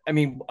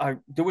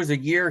 there was a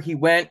year he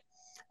went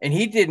and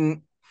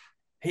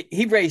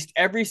he raced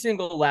every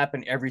single lap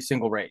in every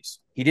single race.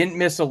 He didn't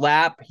miss a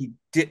lap. He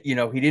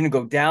didn't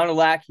go down a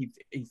lap. He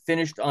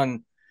finished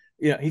on,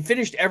 he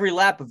finished every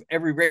lap of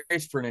every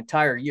race for an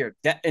entire year.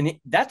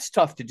 That's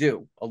tough to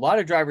do. A lot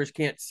of drivers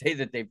can't say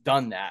that they've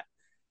done that.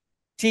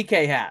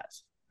 TK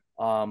has.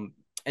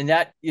 And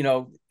that,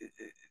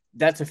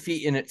 that's a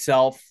feat in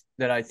itself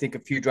that I think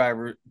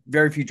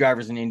very few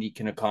drivers in Indy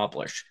can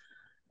accomplish.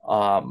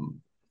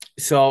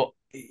 So,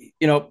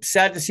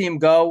 sad to see him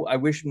go. I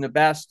wish him the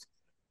best.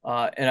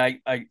 And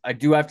I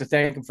do have to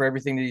thank him for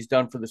everything that he's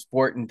done for the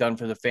sport and done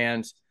for the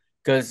fans.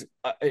 Because,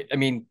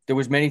 there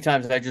was many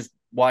times I just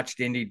watched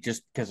Indy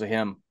just because of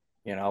him,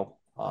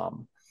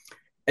 And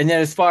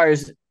then as far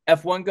as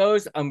F1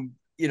 goes,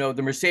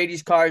 the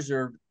Mercedes cars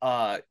are,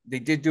 they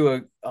did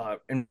do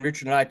and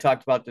Richard and I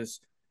talked about this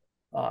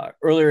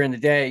earlier in the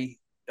day.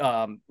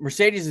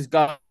 Mercedes has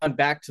gone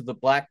back to the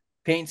black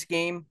paint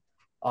scheme.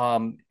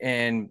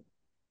 And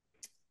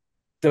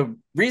the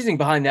reasoning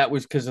behind that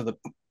was because of the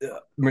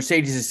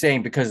Mercedes is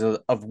saying because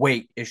of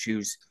weight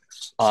issues.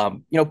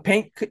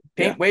 Paint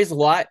weighs a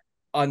lot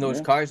on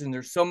those cars, and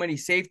there's so many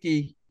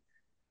safety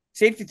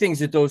things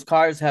that those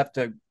cars have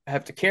to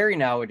carry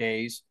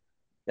nowadays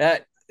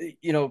that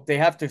they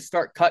have to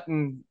start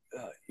cutting,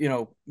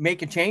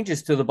 making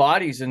changes to the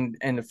bodies, and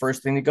the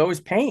first thing to go is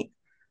paint.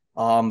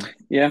 No,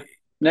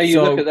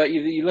 you look at that.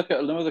 You look at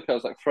a lot of the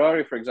cars, like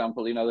Ferrari, for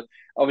example.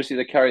 Obviously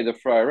they carry the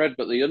Ferrari red,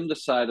 but the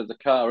underside of the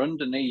car,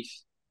 underneath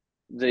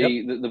the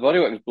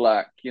bodywork is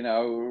black.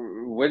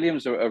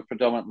 Williams are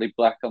predominantly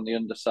black on the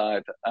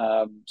underside.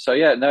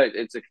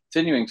 It's a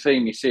continuing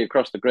theme you see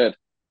across the grid.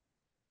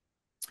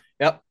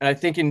 Yep, and I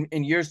think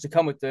in years to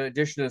come, with the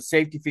addition of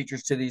safety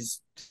features to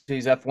these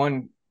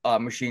F1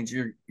 machines,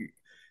 the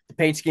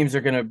paint schemes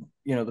are going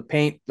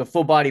to, the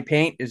full body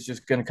paint is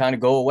just going to kind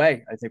of go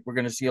away. I think we're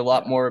going to see a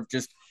lot more of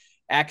just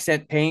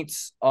accent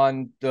paints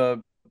on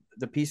the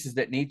pieces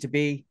that need to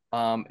be,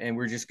 and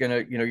we're just going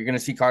to, you're going to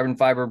see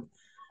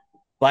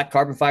black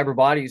carbon fiber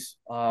bodies.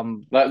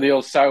 Like the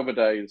old Sauber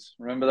days.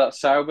 Remember that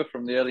Sauber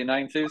from the early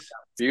 90s?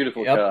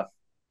 Beautiful car.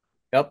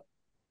 Yep.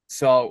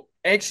 So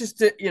anxious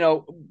to,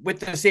 with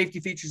the safety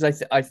features,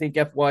 I think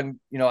F1,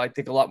 I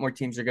think a lot more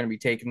teams are going to be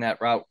taking that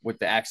route with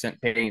the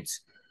accent paints,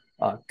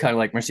 kind of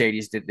like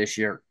Mercedes did this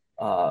year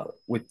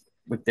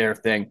with their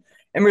thing.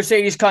 And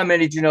Mercedes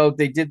commented,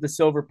 they did the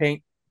silver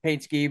paint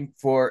scheme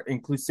for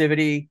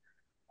inclusivity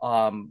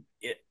on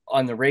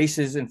the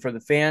races and for the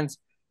fans.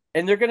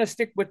 And they're going to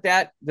stick with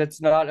that.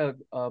 That's not a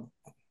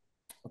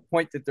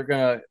point that they're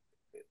going to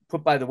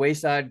put by the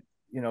wayside.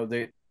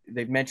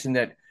 They've mentioned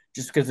that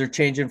just because they're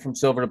changing from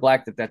silver to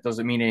black, that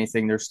doesn't mean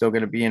anything. They're still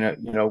going to be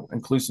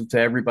inclusive to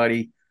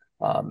everybody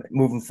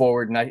moving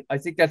forward. And I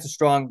think that's a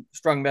strong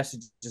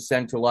message to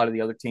send to a lot of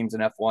the other teams in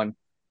F1.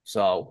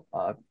 So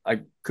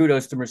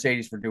kudos to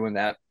Mercedes for doing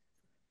that.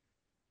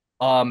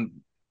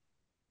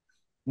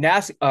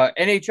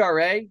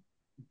 NHRA,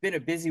 been a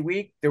busy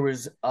week. There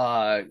was,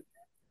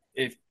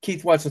 if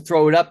Keith wants to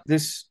throw it up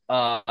this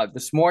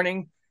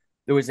morning,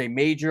 there was a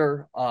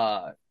major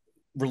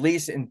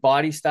release in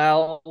body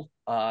style.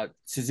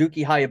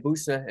 Suzuki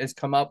Hayabusa has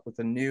come up with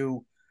a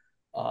new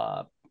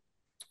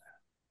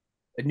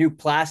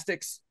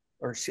plastics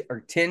or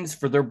tins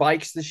for their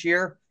bikes this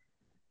year.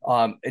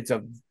 It's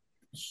a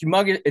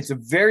humongous. It's a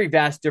very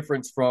vast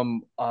difference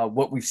from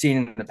what we've seen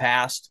in the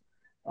past.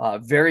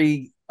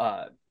 Very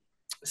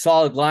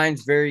solid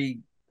lines, very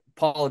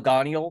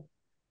polygonal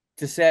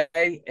to say,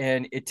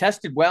 and it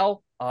tested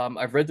well.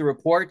 I've read the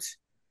reports.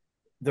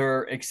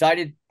 They're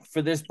excited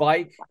for this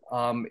bike.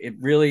 It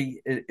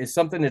really is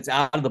something that's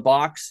out of the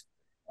box.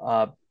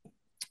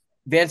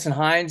 Vance and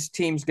Hines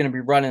team's going to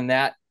be running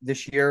that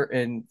this year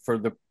and for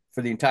the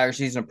entire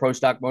season of Pro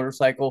Stock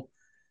Motorcycle.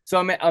 So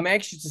I'm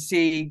anxious to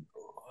see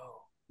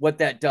what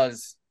that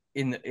does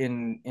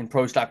in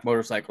Pro Stock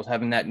Motorcycles,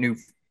 having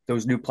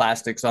those new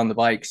plastics on the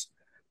bikes.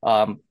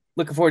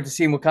 Looking forward to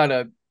seeing what kind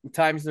of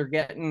times they're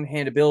getting,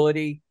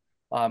 handability.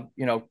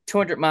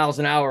 200 miles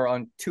an hour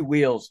on two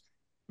wheels.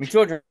 I mean,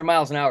 200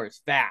 miles an hour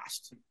is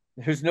fast.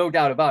 There's no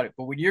doubt about it.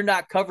 But when you're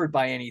not covered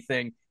by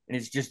anything and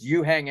it's just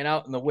you hanging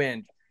out in the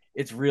wind,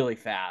 it's really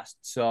fast.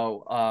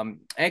 So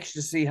anxious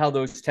to see how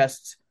those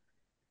tests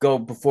go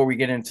before we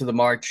get into the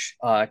March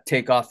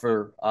takeoff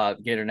for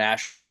Gator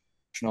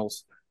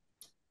Nationals.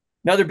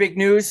 Another big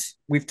news,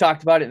 we've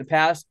talked about it in the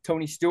past,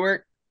 Tony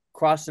Stewart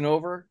crossing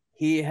over.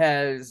 He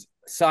has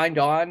signed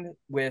on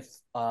with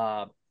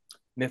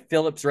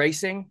Phillips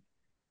Racing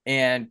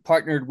and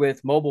partnered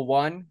with Mobil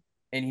One,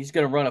 and he's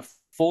going to run a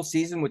full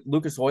season with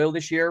Lucas Oil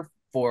this year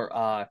for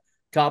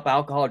Top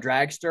Alcohol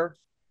Dragster,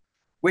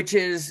 which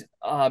is,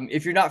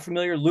 if you're not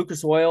familiar,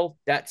 Lucas Oil,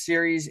 that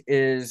series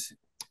is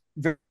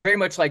very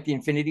much like the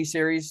Infinity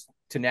Series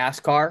to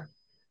NASCAR.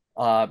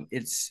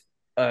 It's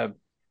a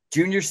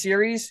junior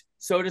series,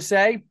 so to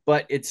say,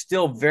 but it's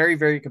still very,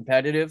 very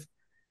competitive.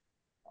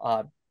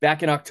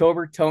 Back in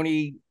October,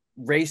 Tony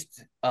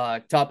raced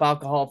Top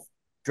Alcohol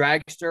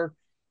Dragster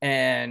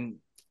and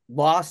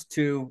lost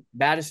to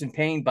Madison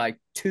Payne by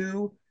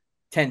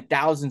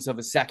 0.2 of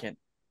a second.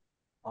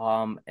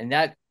 And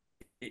that,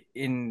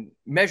 in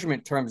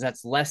measurement terms,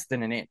 that's less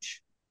than an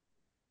inch.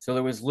 So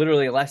there was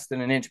literally less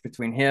than an inch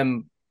between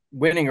him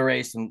winning a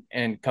race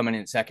and coming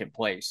in second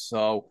place.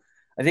 So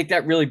I think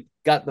that really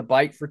got the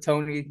bite for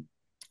Tony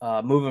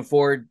moving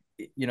forward,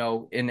 in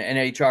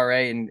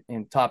NHRA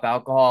and Top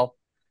Alcohol.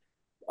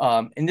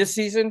 In this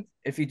season,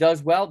 if he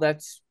does well,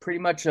 that's pretty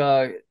much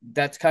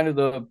that's kind of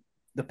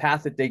the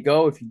path that they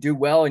go. If you do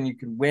well and you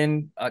can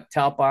win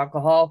Top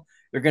Alcohol,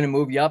 they're going to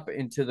move you up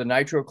into the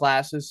nitro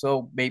classes.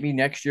 So maybe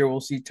next year we'll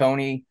see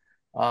Tony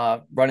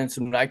running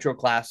some nitro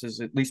classes,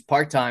 at least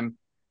part-time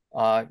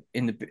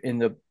in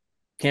the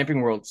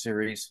Camping World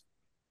Series.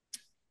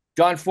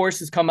 John Force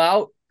has come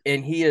out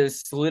and he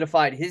has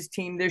solidified his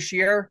team this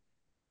year.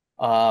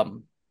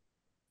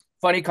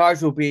 Funny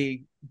Cars will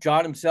be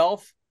John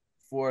himself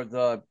for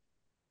the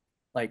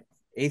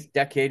 8th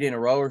decade in a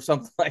row or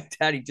something like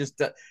that.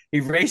 He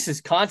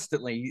races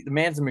constantly. The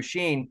man's a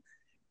machine.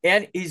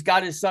 And he's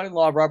got his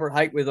son-in-law, Robert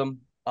Height, with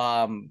him,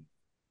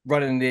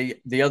 running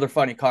the other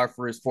Funny Car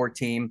for his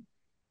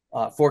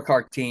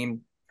four-car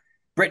team.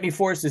 Brittany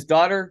Forrest's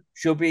daughter,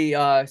 she'll be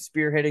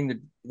spearheading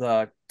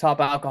the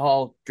Top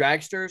Alcohol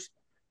Dragsters,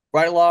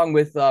 right along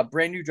with a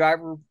brand new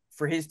driver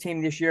for his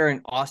team this year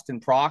in Austin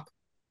Prock.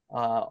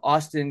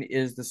 Austin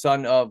is the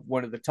son of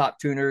one of the top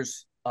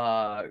tuners.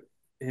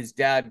 His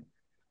dad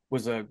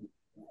was a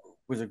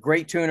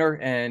great tuner,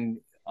 and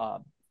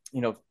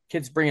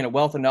kids bringing a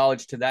wealth of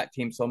knowledge to that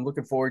team. So I'm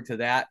looking forward to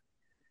that.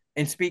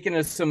 And speaking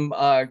of some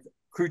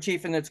crew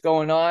chiefing that's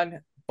going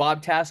on,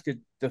 Bob Tasker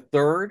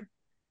III,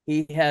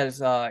 he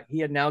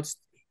announced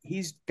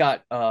he's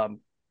got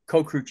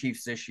co-crew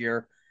chiefs this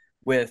year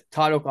with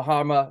Todd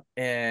Oklahoma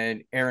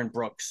and Aaron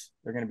Brooks.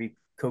 They're going to be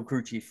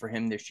co-crew chief for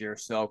him this year.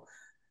 So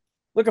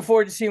looking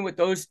forward to seeing what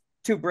those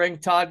two bring.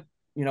 Todd,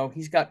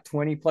 he's got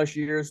 20 plus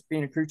years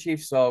being a crew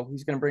chief, so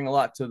he's going to bring a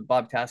lot to the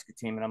Bob Tasker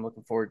team, and I'm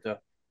looking forward to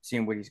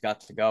seeing what he's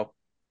got to go.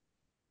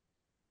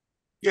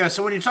 Yeah,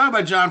 so when you talk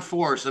about John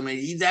Force, I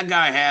mean, that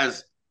guy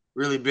has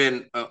really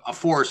been a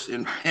force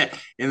in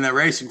the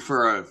racing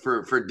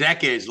for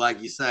decades,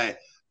 like you say.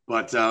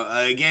 But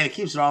again, it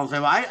keeps it all in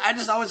family. I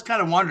just always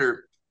kind of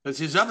wonder, because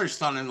his other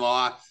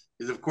son-in-law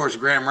is, of course,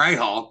 Graham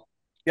Rahal,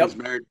 who's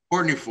married to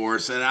Courtney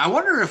Force, and I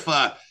wonder if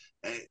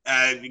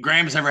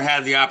Graham's ever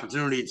had the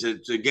opportunity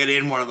to get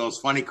in one of those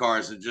Funny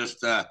Cars and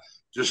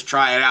just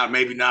try it out,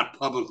 maybe not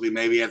publicly,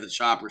 maybe at the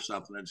shop or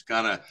something. It's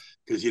kind of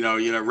because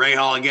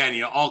Rahal,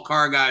 again, all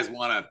car guys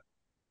want to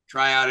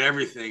try out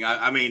everything.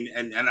 I mean,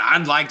 and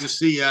I'd like to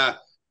see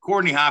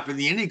Courtney hop in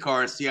the Indy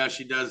car and see how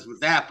she does with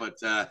that. But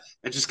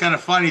it's just kind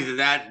of funny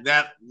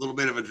that little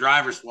bit of a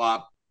driver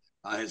swap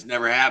has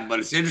never happened. But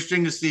it's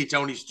interesting to see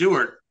Tony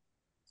Stewart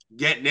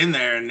getting in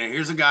there, and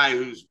here's a guy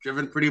who's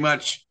driven pretty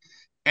much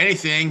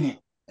anything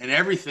and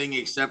everything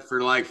except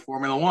for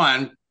Formula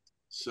One.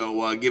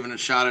 So giving a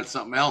shot at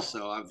something else.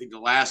 So I think the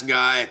last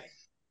guy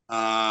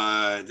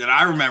that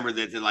I remember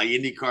that did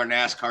IndyCar,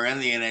 NASCAR,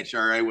 and the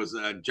NHRA was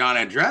John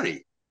Andretti.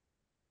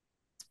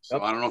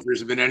 So I don't know if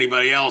there's been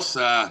anybody else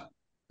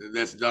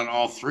that's done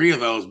all three of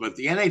those, but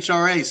the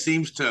NHRA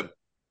seems to,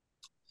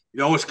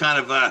 always kind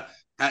of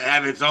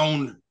have its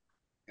own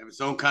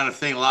kind of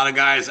thing. A lot of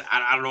guys,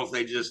 I don't know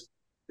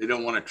if they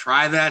don't want to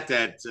try that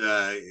that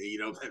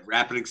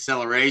rapid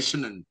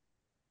acceleration and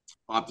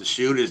off the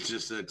chute is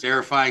just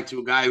terrifying to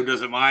a guy who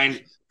doesn't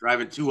mind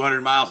driving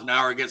 200 miles an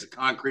hour against a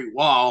concrete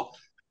wall.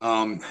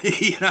 Yeah.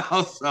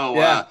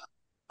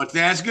 But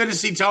that's good to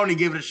see Tony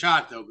give it a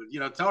shot, though.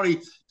 Because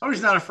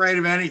Tony's not afraid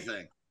of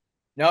anything.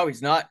 No,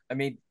 he's not. I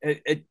mean,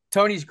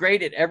 Tony's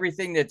great at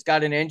everything that's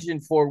got an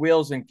engine, four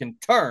wheels, and can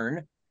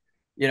turn.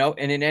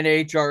 And in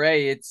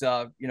NHRA, it's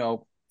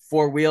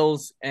 4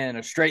 wheels and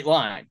a straight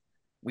line.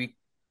 We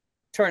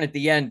turn at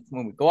the end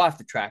when we go off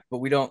the track, but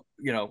we don't.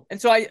 And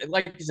so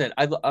like you said,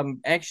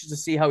 I'm anxious to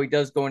see how he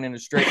does going in a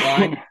straight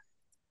line.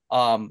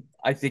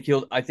 I think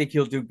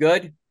he'll do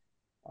good.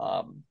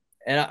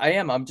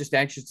 And I'm just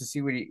anxious to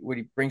see what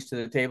he brings to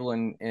the table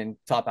in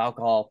top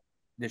alcohol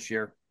this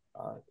year.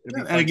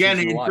 And again,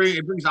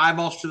 it brings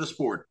eyeballs to the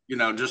sport.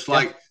 Just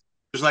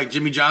like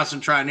Jimmy Johnson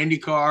trying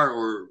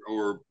IndyCar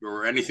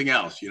or anything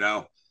else.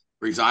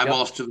 Brings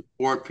eyeballs to the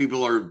sport.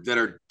 People that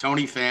are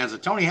Tony fans.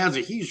 And Tony has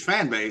a huge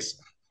fan base.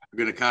 Are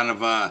going to kind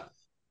of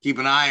keep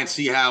an eye and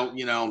see how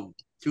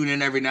tune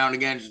in every now and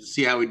again just to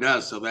see how he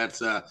does. So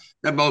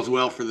that bodes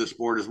well for the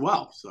sport as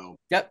well. So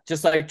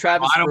just like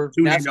Travis for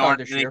NASCAR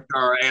this year.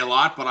 A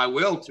lot, but I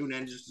will tune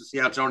in just to see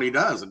how Tony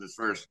does in his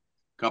first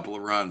couple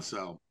of runs.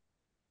 So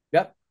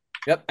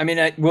Yep. I mean,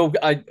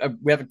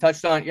 we haven't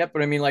touched on it yet,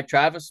 but I mean, like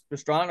Travis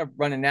Pastrana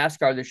running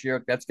NASCAR this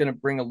year, that's going to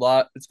bring a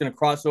lot. It's going to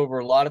cross over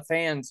a lot of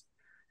fans.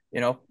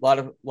 A lot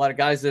of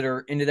guys that are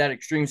into that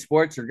extreme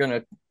sports they're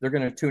going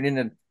to tune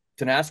into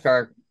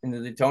NASCAR into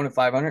the Daytona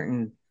 500,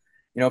 and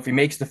if he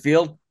makes the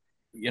field,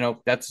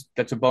 that's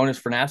a bonus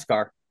for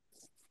NASCAR.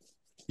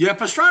 Yeah,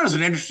 Pastrana's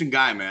an interesting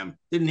guy, man.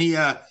 Didn't he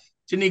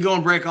go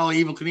and break all of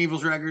Evel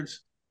Knievel's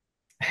records?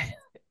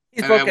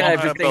 He's broken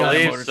everything on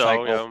a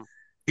motorcycle. So.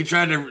 He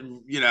tried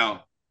to,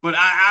 but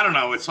I don't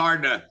know. It's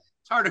hard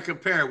to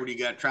compare when you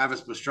got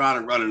Travis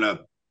Pastrana running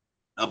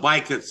a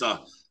bike that's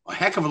a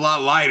heck of a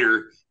lot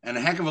lighter and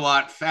a heck of a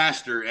lot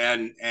faster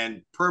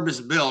and purpose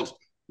built.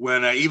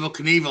 When Evel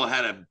Knievel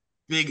had a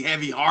big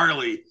heavy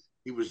Harley,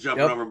 he was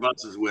jumping over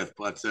buses with.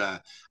 But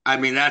I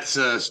mean, that's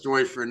a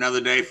story for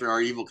another day for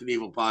our Evel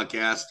Knievel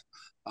podcast.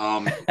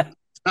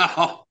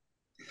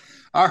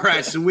 All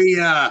right, so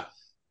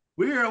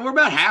we're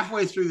about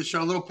halfway through the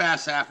show, a little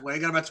past halfway.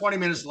 Got about 20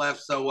 minutes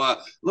left. So,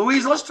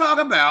 Louise, let's talk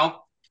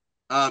about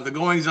the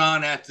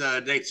goings-on at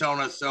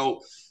Daytona.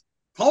 So,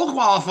 pole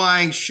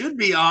qualifying should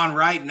be on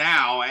right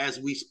now as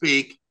we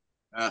speak.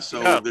 There's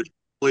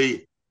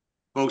probably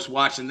folks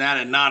watching that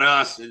and not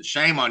us, and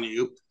shame on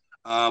you.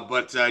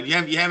 But you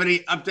have any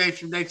updates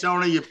from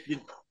Daytona? You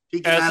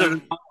peeking at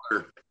it?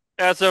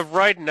 As of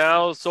right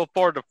now, so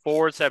far the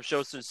Fords have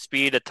shown some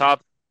speed.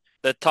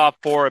 The top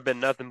 4 have been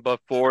nothing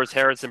but Fords.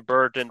 Harrison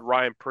Burton,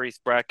 Ryan Preece,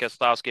 Brad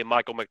Keselowski, and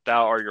Michael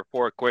McDowell are your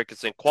 4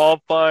 quickest in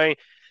qualifying.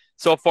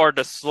 So far,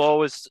 the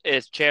slowest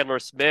is Chandler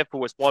Smith, who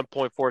was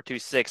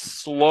 1.426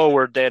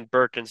 slower than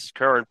Burton's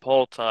current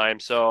pole time.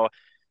 So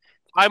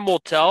time will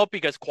tell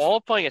because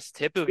qualifying has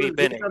typically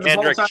been a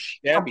Hendrick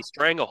Chevy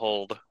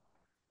stranglehold.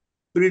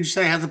 Who did you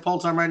say has the pole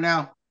time right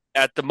now?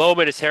 At the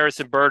moment, it's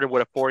Harrison Burton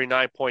with a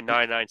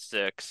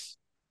 49.996.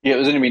 Yeah, it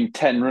was only been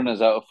 10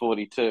 runners out of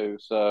 42,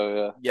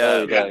 so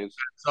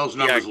those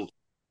numbers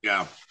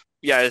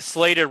it's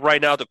slated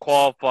right now to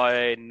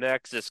qualify.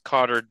 Next is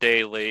Connor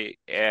Daly,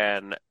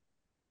 and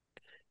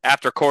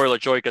after Corey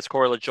LaJoie, because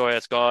Corey LaJoie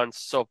has gone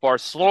so far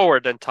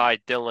slower than Ty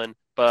Dillon,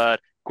 but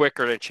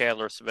quicker than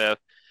Chandler Smith.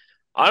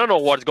 I don't know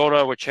what's going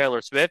on with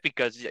Chandler Smith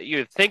because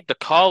you'd think the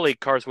colleague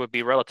cars would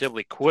be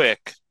relatively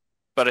quick,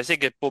 but I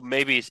think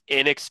maybe it's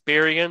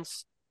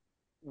inexperience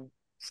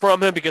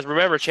from him because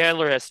remember,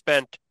 Chandler has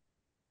spent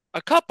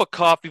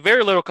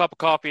very little cup of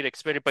coffee in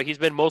Xfinity, but he's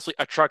been mostly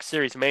a Truck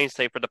Series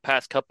mainstay for the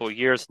past couple of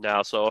years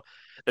now. So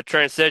the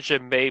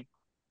transition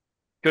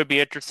could be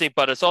interesting,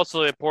 but it's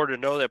also important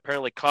to know that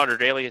apparently Connor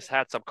Daly has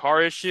had some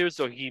car issues,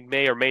 so he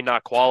may or may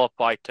not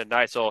qualify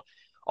tonight. So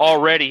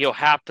already he'll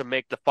have to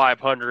make the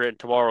 500 in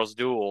tomorrow's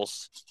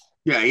duels.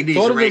 Yeah, he needs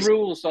What to are race. the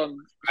rules on?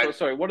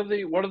 Sorry, what are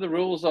the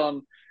rules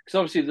on? Because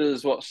obviously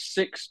there's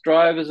 6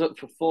 drivers up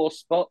for 4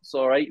 spots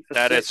or 8 for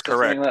 6. That is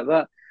correct. Something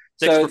like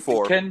that. 6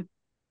 for 4.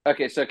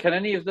 So can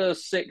any of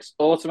those 6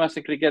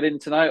 automatically get in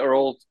tonight,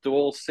 or do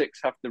all 6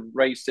 have to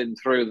race in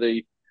through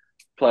the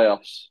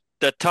playoffs?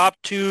 The top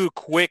 2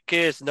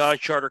 quickest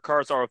non-charter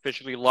cars are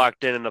officially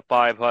locked in the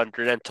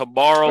 500, and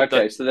tomorrow.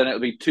 So then it'll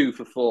be 2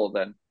 for 4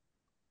 then.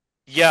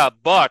 Yeah,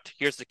 but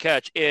here's the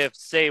catch: if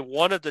say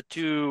one of the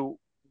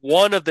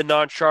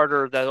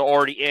non-charter that are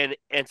already in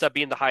ends up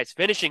being the highest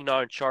finishing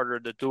non-charter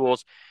of the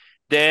duels,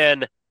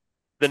 then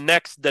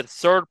the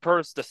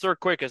third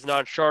quickest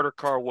non-charter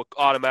car will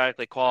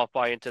automatically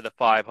qualify into the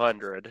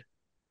 500.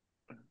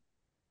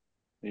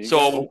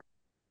 So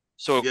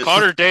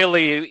Connor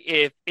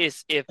Daly,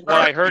 if what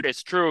I heard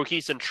is true,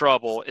 he's in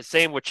trouble. It's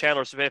same with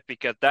Chandler Smith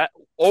because that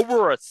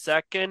over a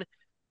second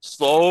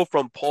slow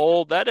from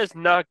pole, that is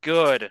not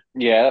good.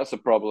 Yeah, that's a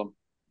problem.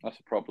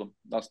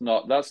 That's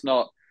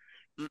not.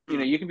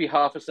 You can be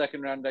half a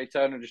second around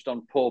Daytona just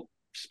on poor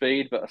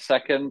speed, but a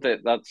second,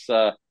 that's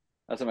a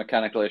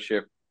mechanical issue.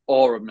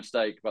 or a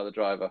mistake by the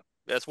driver.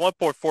 That's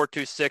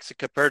 1.426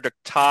 compared to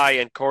Ty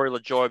and Corey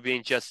LaJoie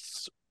being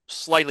just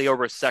slightly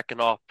over a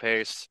second off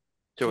pace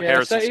to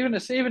Harrison. So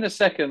even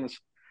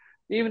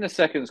a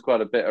second's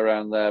quite a bit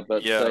around there.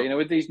 But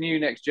with these new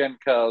next gen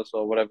cars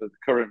or whatever the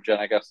current gen,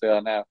 I guess they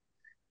are now,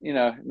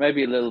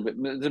 maybe a little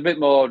bit. There's a bit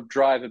more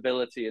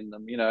drivability in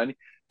them. And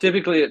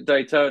typically at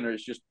Daytona,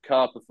 it's just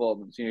car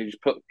performance. You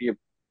just put your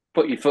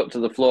foot to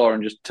the floor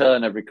and just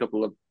turn every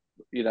couple of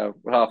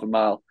half a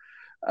mile,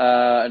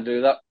 and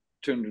do that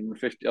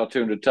 250 or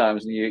 200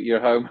 times, and you're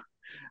home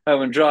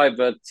and dry.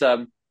 But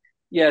to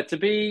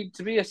be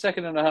a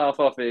second and a half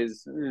off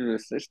it's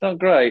not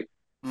great.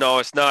 No,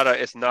 it's not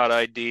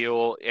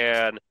ideal,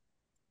 and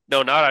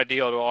no, not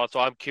ideal at all. So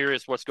I'm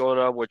curious what's going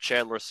on with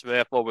Chandler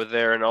Smith over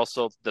there, and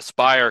also the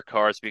Spire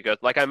cars, because,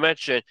 like I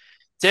mentioned,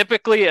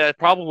 typically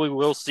probably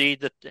we'll see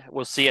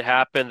it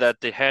happen that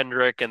the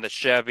Hendrick and the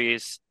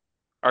Chevys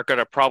are going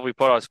to probably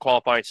put on his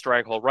qualifying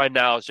stranglehold. Right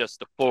now, it's just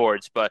the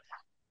Fords, but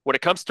when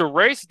it comes to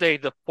race day,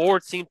 the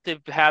Fords seem to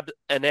have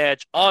an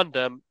edge on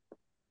them.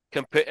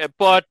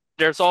 But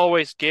there's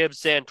always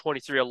Gibbs and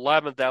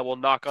 2311 that will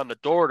knock on the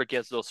door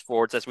against those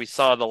Fords, as we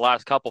saw in the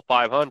last couple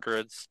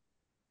 500s.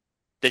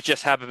 They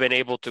just haven't been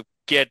able to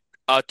get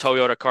a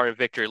Toyota car in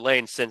victory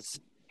lane since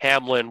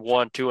Hamlin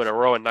won 2 in a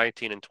row in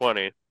 19 and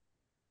 20.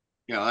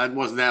 Yeah, that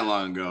wasn't that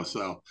long ago.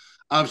 So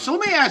let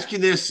me ask you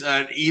this,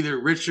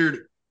 either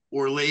Richard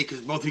or Lee,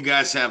 because both of you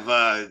guys have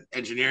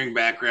engineering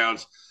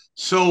backgrounds.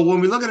 So when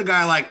we look at a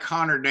guy like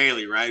Connor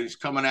Daly, right, who's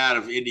coming out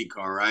of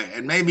IndyCar, right,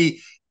 and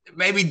maybe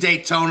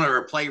Daytona or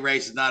a plate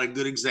race is not a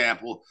good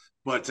example,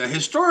 but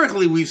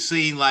historically we've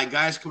seen like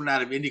guys coming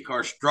out of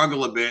IndyCar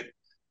struggle a bit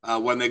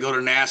when they go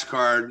to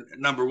NASCAR.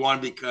 Number one,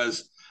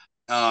 because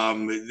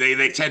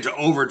they tend to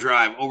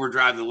overdrive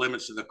the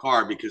limits of the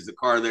car, because the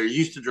car they're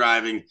used to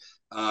driving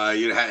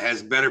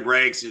has better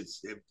brakes, it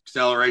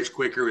accelerates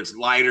quicker, it's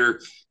lighter,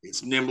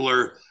 it's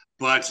nimbler.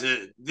 But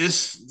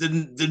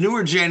the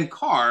newer gen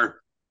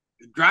car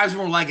drives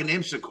more like an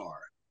IMSA car,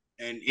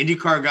 and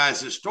IndyCar guys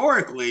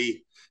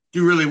historically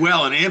do really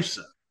well in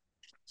IMSA.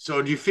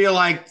 So do you feel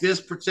like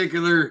this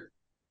particular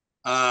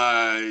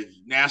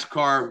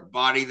NASCAR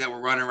body that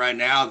we're running right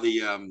now,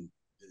 the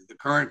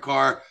current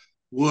car,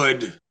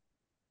 would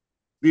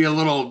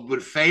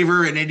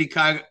favor an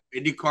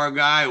IndyCar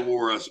guy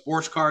or a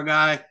sports car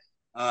guy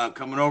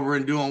coming over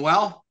and doing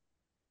well,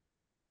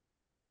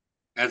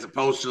 as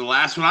opposed to the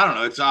last one? I don't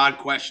know. It's an odd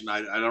question.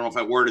 I don't know if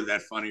I worded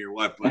that funny or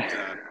what, but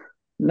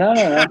no.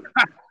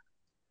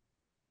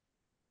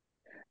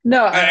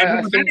 No,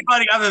 I think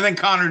anybody other than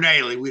Connor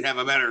Daly, we'd have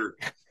a better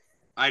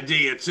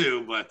idea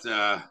too. But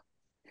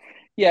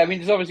yeah, I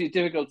mean, it's obviously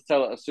difficult to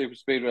tell at a super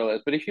speed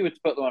race, but if you were to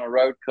put them on a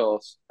road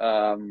course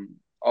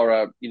or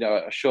a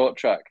short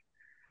track,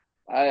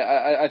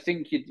 I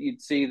think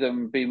you'd see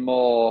them be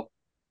more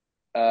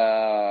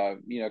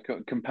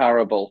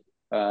comparable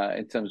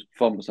in terms of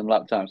performance and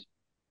lap times.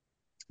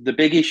 The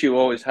big issue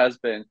always has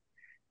been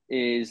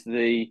is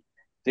the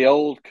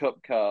old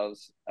Cup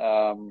cars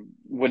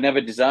were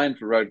never designed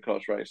for road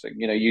course racing.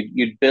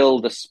 You'd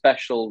build a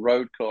special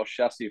road course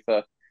chassis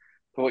for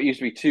what used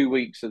to be 2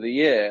 weeks of the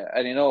year.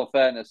 And in all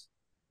fairness,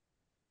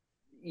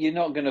 you're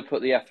not going to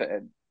put the effort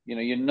in.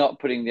 You're not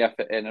putting the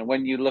effort in. And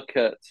when you look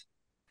at,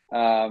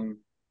 10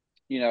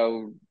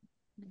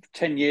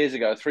 years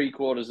ago,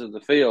 3/4 of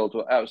the field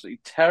were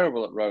absolutely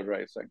terrible at road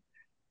racing.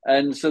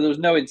 And so there was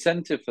no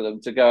incentive for them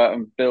to go out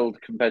and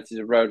build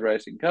competitive road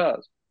racing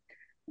cars.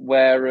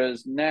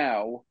 Whereas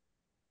now,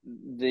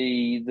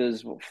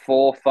 there's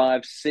 4,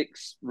 5,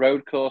 6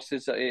 road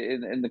courses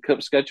in the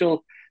Cup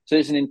schedule, so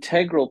it's an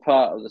integral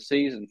part of the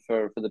season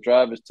for the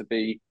drivers to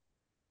be,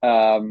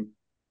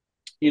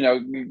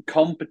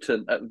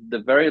 competent at the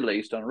very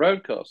least on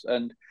road course.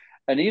 And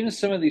even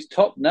some of these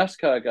top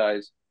NASCAR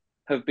guys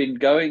have been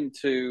going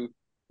to,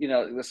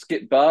 the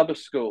Skip Barber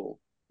School,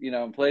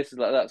 and places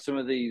like that. Some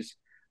of these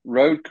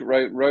road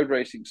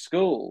racing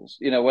schools,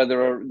 where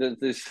there's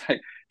this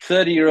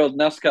 30-year-old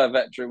NASCAR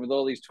veteran with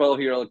all these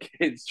 12-year-old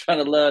kids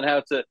trying to learn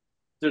how to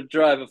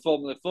drive a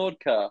Formula Ford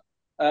car.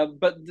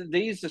 But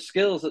these are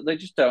skills that they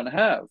just don't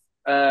have.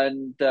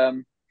 And,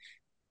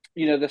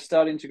 they're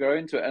starting to grow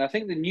into it. And I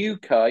think the new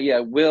car,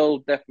 will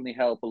definitely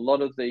help a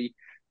lot of the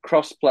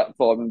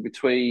cross-platforming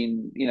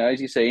between, as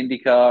you say,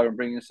 IndyCar and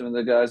bringing some of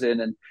the guys in,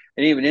 and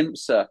even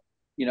IMSA.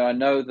 I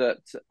know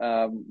that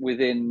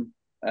within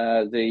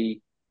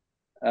the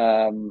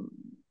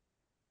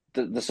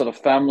sort of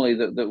family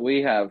that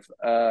we have,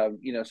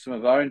 some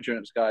of our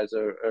endurance guys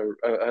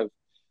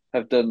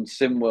have done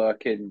sim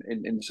work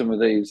in some of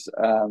these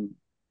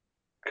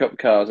Cup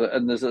cars,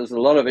 and there's a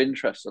lot of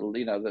interest.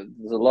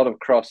 There's a lot of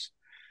cross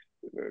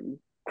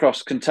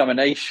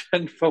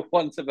contamination, for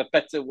want of a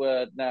better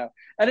word, now,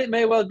 and it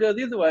may well go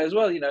the other way as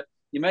well. You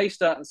may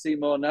start to see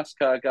more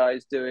NASCAR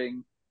guys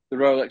doing the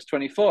Rolex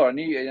 24. I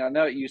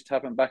know it used to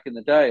happen back in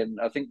the day,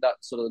 and I think that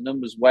sort of the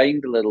numbers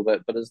waned a little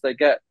bit. But as they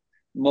get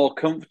more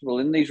comfortable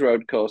in these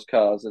road course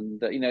cars,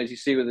 and as you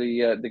see with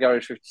the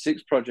Garage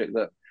 56 project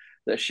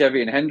that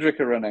Chevy and Hendrick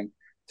are running,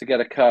 to get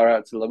a car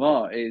out to Le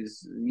Mans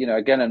is,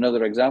 again,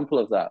 another example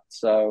of that.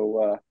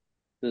 So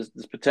there's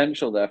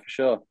potential there for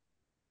sure.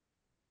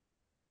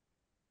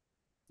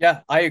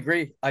 Yeah, I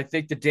agree. I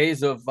think the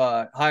days of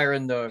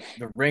hiring the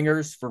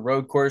ringers for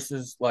road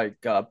courses, like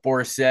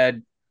Boris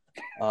said,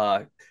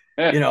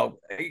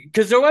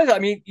 because there was, I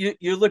mean,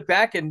 you look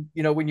back and,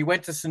 when you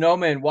went to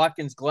Sonoma and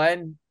Watkins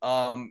Glen,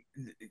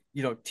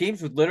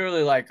 teams would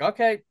literally like,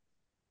 okay,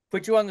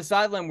 put you on the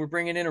sideline. We're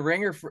bringing in a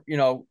ringer for,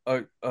 road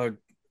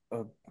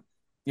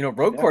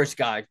course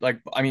guy.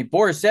 Like, I mean,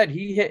 Boris said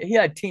he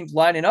had teams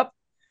lining up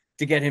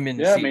to get him in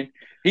the seat. I mean,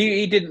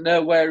 he didn't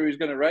know where he was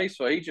going to race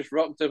for. He just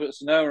rocked up at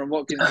Sonoma and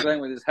Watkins Glen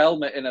with his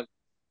helmet in a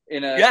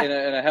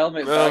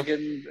helmet bag,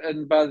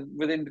 and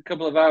within a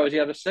couple of hours he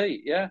had a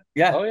seat. Yeah.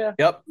 Oh yeah.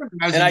 Yep.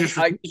 And I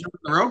the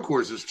road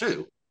courses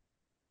too.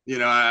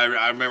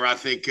 I remember. I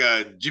think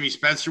Jimmy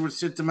Spencer would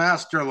sit them out.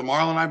 Sterling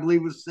Marlin, I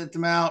believe, would sit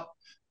them out.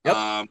 Yep.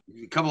 A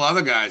couple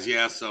other guys.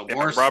 Yeah. So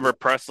Morris, Robert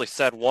Presley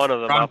said one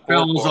of them. Ron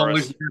Bell's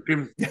always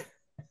working.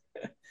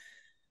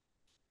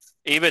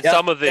 Even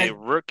some of the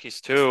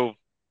rookies too,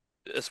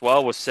 as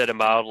well, would sit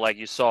him out. Like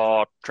you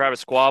saw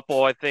Travis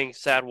Guapo, I think,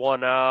 sat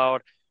one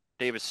out.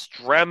 David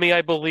Stremme,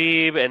 I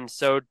believe, and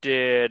so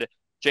did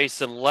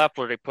Jason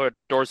Leffler. They put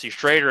Dorsey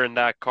Schrader in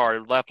that car,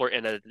 and Leffler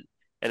in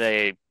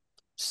a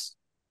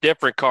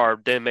different car.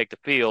 Didn't make the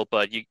field,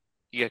 but you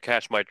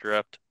catch my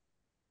drift.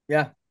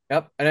 Yeah.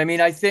 Yep. And I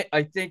mean, I think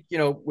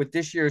with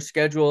this year's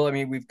schedule, I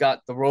mean, we've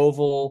got the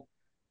Roval,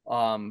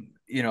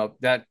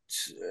 that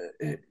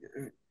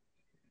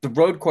the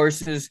road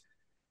courses,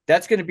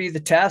 that's going to be the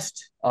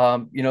test.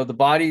 The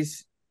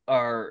bodies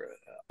are,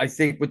 I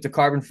think, with the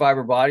carbon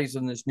fiber bodies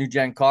in this new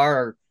gen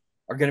car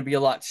are going to be a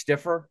lot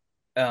stiffer.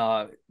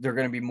 They're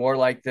going to be more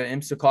like the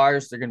IMSA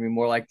cars. They're going to be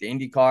more like the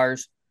Indy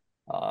cars.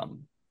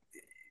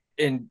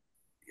 And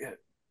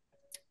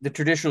the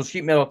traditional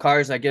sheet metal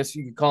cars, I guess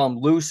you could call them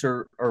loose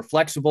or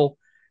flexible,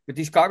 but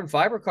these carbon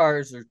fiber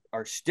cars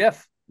are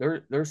stiff.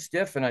 They're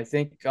stiff. And I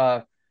think,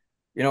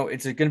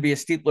 it's going to be a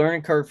steep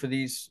learning curve for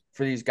these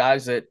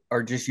guys that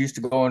are just used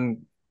to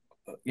going,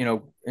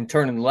 and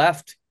turning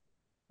left,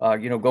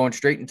 going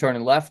straight and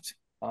turning left.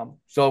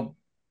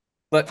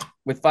 But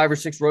with 5 or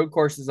 6 road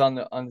courses on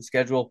the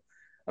schedule,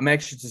 I'm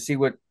anxious to see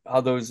how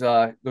those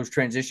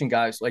transition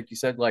guys, like you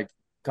said, like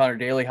Connor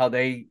Daly, how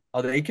they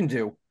can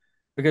do,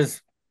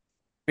 because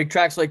big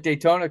tracks like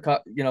Daytona,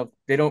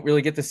 they don't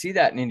really get to see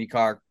that in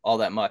IndyCar all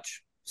that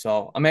much.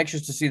 So I'm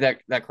anxious to see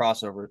that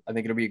crossover. I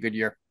think it'll be a good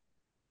year.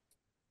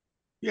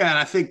 Yeah, and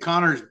I think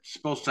Connor's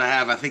supposed to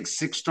have,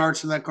 6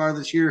 starts in that car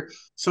this year.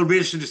 So it'll be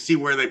interesting to see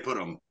where they put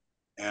him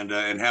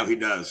and how he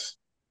does.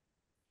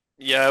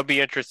 Yeah, it'll be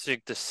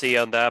interesting to see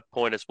on that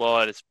point as well.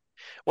 And it's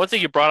one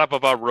thing you brought up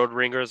about road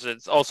ringers.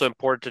 It's also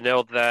important to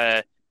note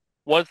that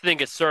one thing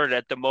is certain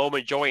at the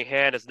moment, Joey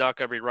Hand is not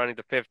going to be running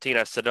the 15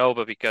 at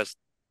Sonoma, because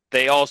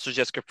they also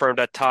just confirmed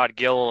that Todd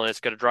Gilliland is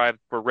going to drive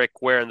for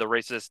Rick Ware in the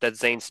races, that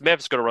Zane Smith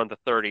is going to run the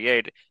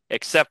 38,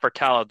 except for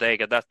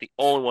Talladega. That's the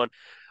only one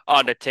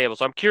on the table.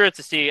 So I'm curious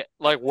to see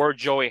where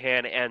Joey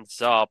Hand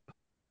ends up.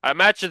 I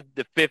imagine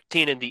the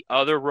 15 in the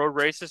other road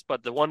races,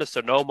 but the one to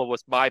Sonoma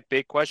was my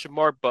big question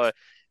mark. But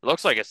it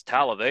looks like it's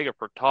Talladega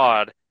for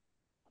Todd,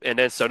 and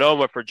then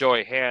Sonoma for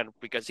Joey Hand,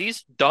 because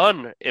he's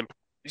done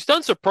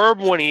superb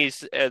when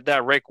he's at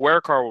that Rick Ware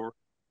car.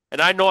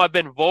 And I know I've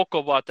been vocal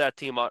about that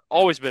team. I've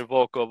always been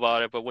vocal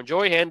about it. But when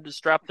Joey Hand is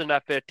strapped in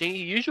that 15,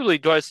 he usually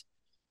does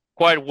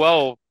quite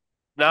well.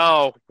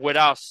 Now,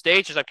 without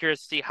stages, I'm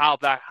curious to see how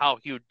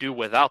he would do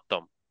without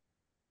them.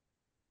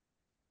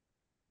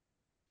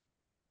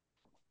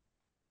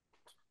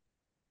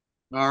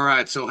 All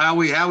right. So how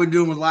we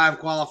doing with live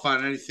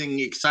qualifying? Anything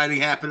exciting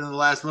happened in the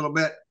last little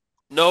bit?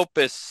 Nope.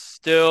 It's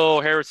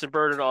still Harrison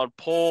Burton on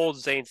pole.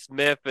 Zane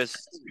Smith is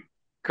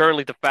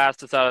currently the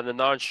fastest out of the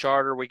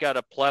non-charter. We got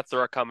a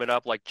plethora coming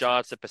up, like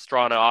Johnson,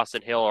 Pastrana,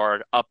 Austin Hill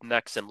are up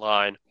next in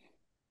line.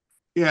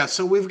 Yeah,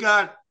 so we've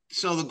got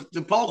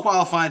the pole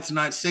qualifying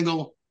tonight,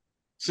 single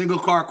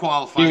car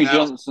qualifying. Hughie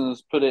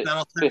Johnson's put it.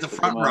 That'll set the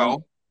front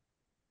row,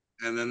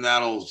 and then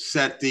that'll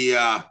set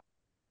the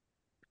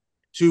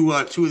two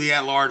of the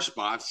at-large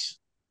spots.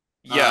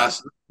 Yeah.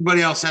 So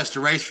everybody else has to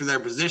race for their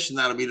position.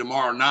 That'll be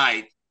tomorrow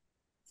night.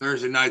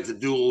 Thursday night, the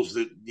duels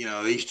that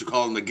they used to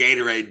call them the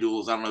Gatorade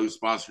duels. I don't know who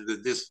sponsored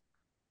it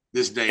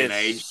this day and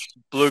age.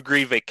 Blue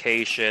Green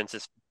Vacations. I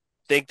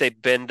think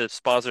they've been the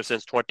sponsor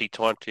since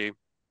 2020. It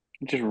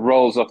just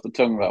rolls off the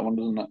tongue, that one,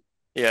 doesn't it?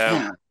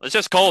 Yeah. Let's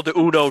just call it the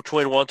Uno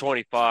Twin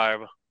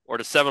 125 or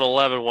the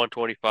 7-Eleven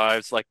 125.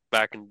 It's like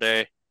back in the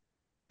day.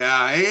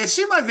 Yeah, it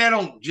seemed like they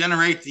don't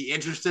generate the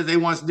interest that they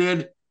once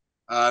did.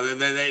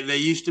 They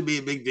used to be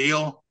a big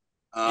deal.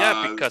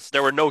 Because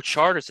there were no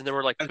charters, and there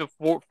were like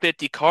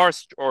 50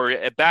 cars, or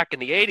back in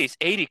the 80s,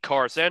 80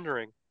 cars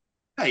entering.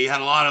 Yeah, you had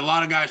a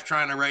lot of guys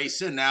trying to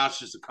race in. Now it's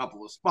just a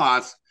couple of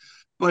spots.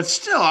 But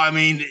still, I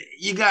mean,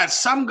 you got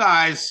some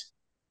guys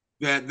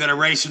that are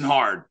racing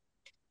hard,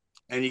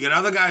 and you got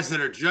other guys that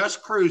are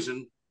just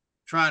cruising,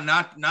 trying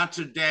not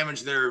to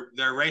damage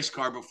their race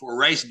car before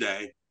race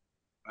day.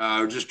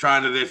 Just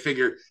trying to they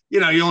figure,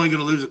 you're only going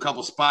to lose a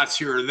couple spots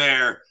here or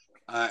there.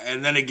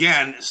 And then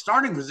again,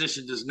 starting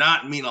position does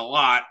not mean a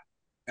lot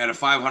at a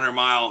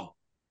 500-mile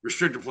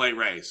restrictor plate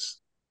race.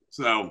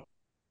 So,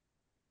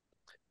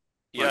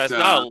 yeah, it's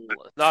not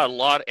a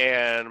lot,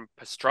 and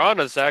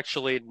Pastrana's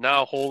actually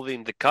now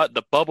holding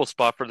the bubble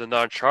spot for the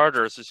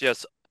non-charters. It's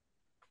just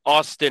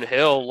Austin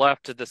Hill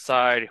left to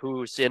decide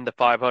who's in the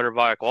 500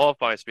 via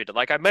qualifying speed.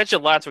 Like I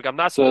mentioned last week, I'm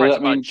not surprised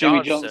about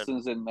Jimmy Johnson.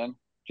 Johnson's in then.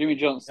 Jimmy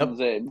Johnson's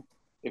in.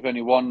 If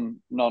only one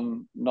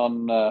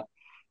non-charter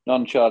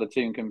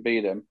team can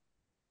beat him.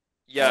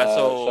 Yeah,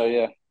 so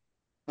yeah,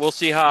 we'll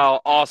see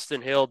how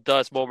Austin Hill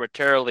does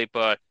momentarily,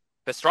 but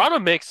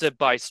Pastrana makes it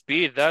by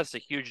speed. That's a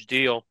huge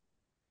deal.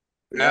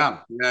 Yeah,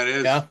 it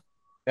is. Yeah.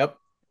 Yep.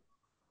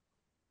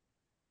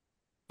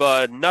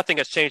 But nothing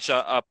has changed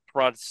up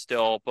front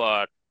still.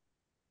 But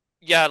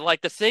yeah,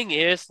 like the thing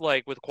is,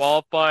 like with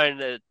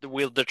qualifying,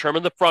 we'll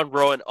determine the front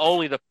row, and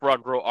only the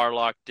front row are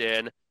locked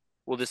in.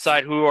 We'll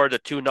decide who are the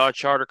two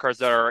non-charter cars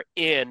that are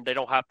in. They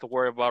don't have to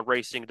worry about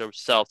racing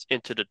themselves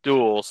into the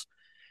duels,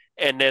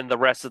 and then the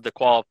rest of the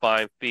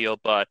qualifying field.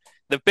 But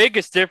the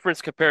biggest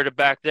difference compared to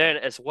back then,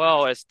 as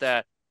well, is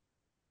that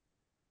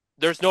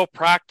there's no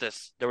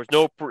practice. There was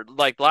no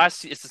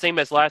it's the same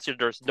as last year.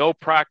 There's no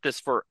practice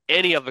for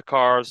any of the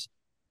cars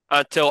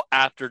until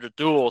after the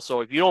duel.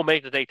 So if you don't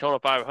make the Daytona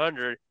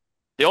 500,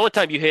 the only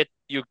time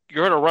you're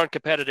going to run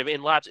competitive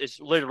in laps is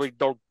literally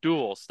those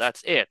duels.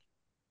 That's it.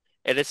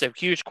 And it's a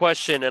huge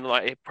question, and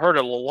I've heard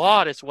a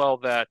lot as well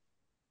that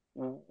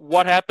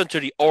what happened to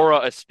the aura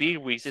of speed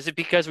weeks? Is it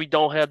because we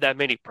don't have that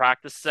many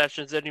practice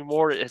sessions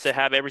anymore? Does it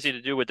have everything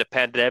to do with the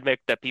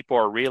pandemic that people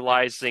are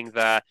realizing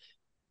that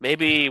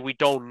maybe we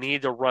don't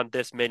need to run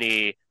this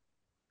many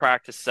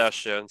practice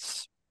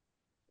sessions?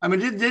 I mean,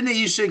 didn't it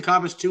used to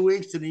encompass 2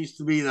 weeks? It used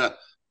to be the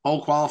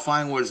whole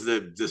qualifying was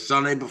the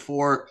Sunday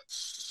before.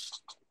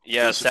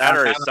 Yeah,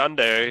 Saturday,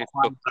 Sunday.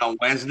 On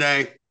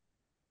Wednesday.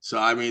 So,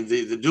 I mean,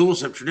 the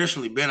duels have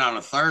traditionally been on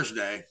a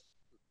Thursday.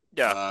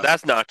 Yeah,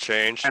 that's not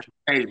changed.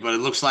 But it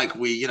looks like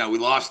we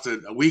lost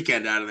a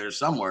weekend out of there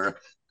somewhere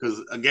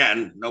because,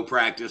 again, no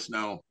practice,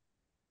 no.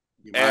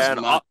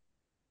 And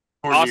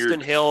Austin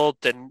Hill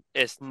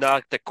is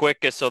not the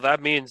quickest, so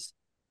that means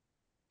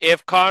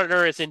if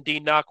Connor is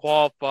indeed not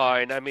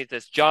qualifying, that means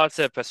it's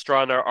Johnson and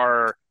Pastrana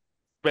are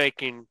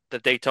making the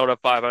Daytona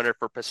 500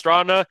 for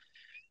Pastrana.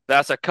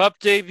 That's a Cup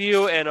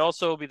debut, and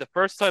also will be the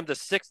first time the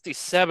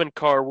 67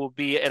 car will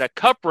be in a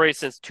Cup race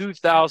since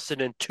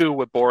 2002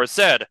 with Boris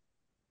Said.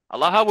 I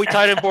love how we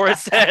tied in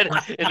Boris Said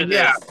into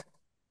this.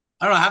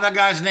 I don't know how that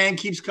guy's name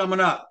keeps coming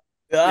up.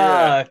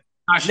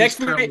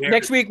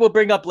 Next week we'll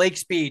bring up Lake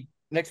Speed.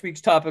 Next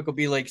week's topic will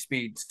be Lake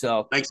Speed.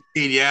 So Lake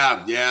Speed,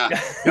 yeah.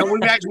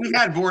 We've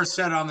had Boris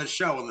Said on the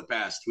show in the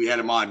past. We had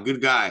him on.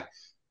 Good guy.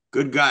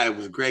 It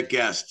was a great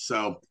guest.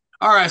 So,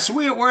 all right. So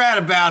we're at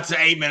about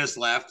 8 minutes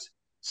left.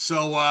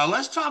 So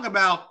let's talk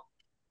about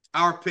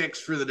our picks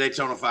for the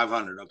Daytona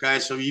 500. Okay.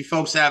 So you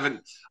folks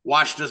haven't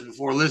watched us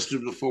before,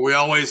 listened to us before. We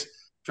always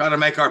try to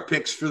make our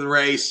picks for the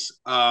race.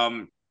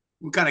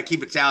 We kind of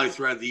keep a tally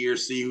throughout the year,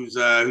 see who's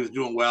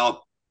doing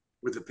well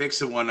with the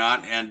picks and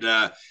whatnot.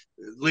 And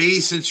Lee,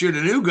 since you're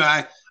the new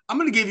guy, I'm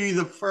going to give you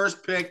the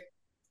first pick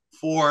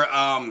for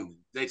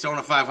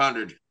Daytona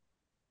 500.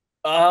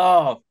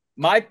 Oh,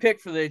 my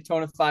pick for the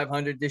Daytona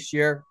 500 this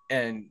year,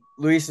 and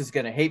Luis is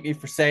going to hate me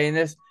for saying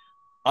this.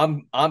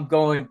 I'm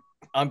going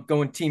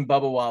Team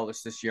Bubba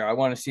Wallace this year.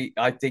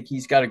 I think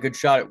he's got a good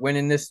shot at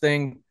winning this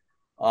thing.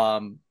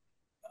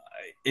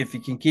 If he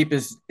can keep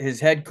his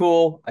head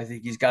cool, I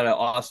think he's got an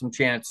awesome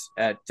chance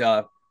at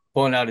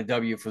pulling out a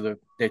W for the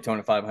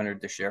Daytona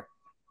 500 this year.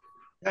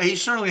 Yeah, he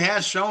certainly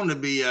has shown to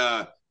be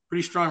a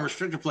pretty strong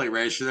restrictor plate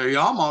racer there. He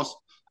almost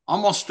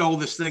stole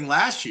this thing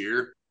last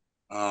year.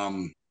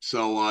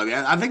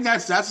 I think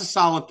that's a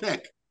solid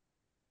pick.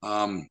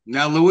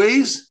 Now,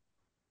 Louise?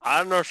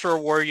 I'm not sure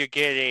where you're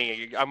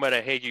getting. I'm going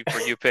to hate you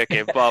for you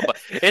picking Bubba.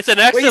 It's an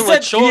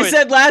excellent choice. You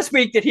said last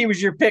week that he was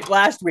your pick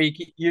last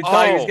week. You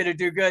thought he was going to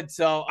do good.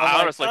 So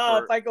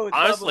if I go with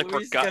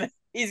Bubba,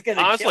 he's going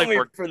to kill me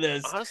for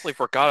this. Honestly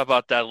forgot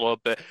about that a little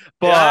bit.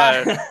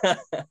 But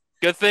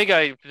good thing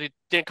I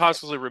didn't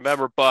constantly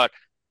remember. But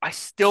I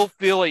still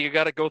feel like you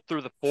got to go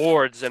through the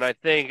Fords. And I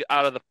think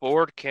out of the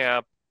Ford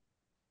camp,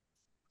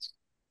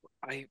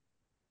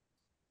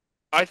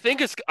 I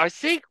think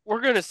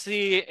we're gonna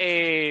see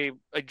a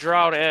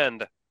drought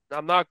end.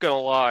 I'm not gonna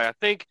lie. I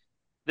think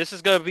this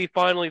is gonna be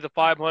finally the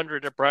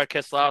 500 and Brad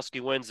Keselowski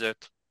wins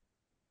it.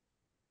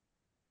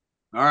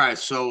 All right,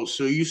 so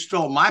you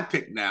stole my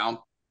pick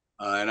now,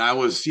 and I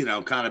was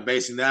kind of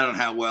basing that on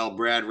how well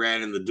Brad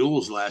ran in the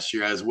duels last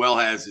year, as well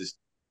as his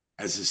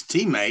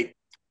teammate.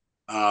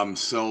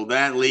 So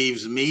that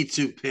leaves me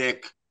to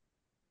pick.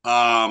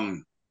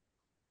 I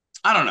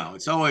don't know.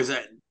 It's always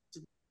that.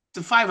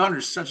 The 500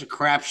 is such a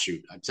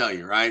crapshoot, I tell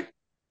you, right?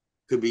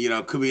 Could be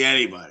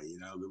anybody.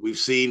 We've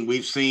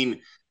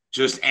seen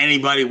just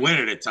anybody win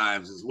it at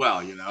times as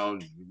well.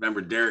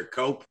 Remember Derek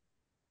Cope?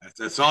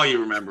 That's all you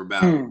remember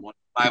about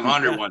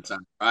 500 one time,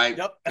 right?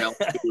 Yep. Fell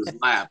into his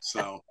lap.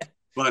 So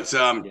But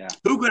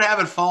who could have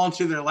it fall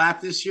into their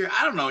lap this year?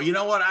 I don't know. You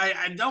know what?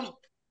 I don't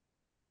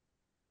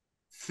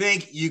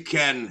think you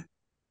can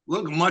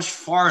look much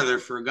farther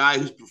for a guy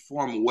who's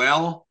performed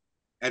well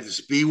at the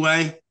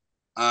Speedway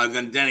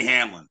than Denny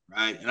Hamlin,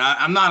 right? And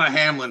I'm not a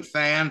Hamlin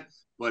fan,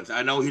 but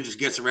I know he just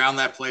gets around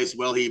that place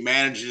well. He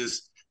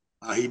manages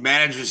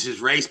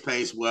his race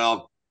pace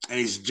well, and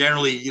he's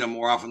generally,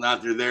 more often than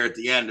not, they're there at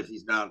the end if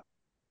he's not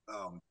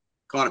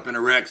caught up in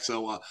a wreck.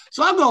 So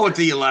I'll go with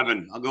the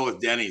 11. I'll go with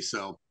Denny.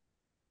 So,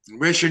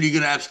 Richard, you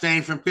going to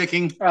abstain from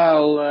picking?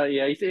 Oh,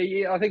 yeah. I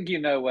think you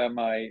know where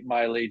my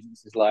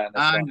allegiances lie on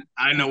this one.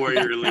 I know where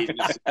your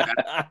allegiance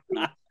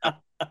is.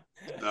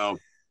 So,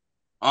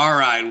 all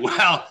right.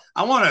 Well,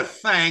 I want to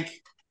thank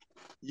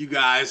you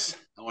guys.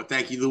 I want to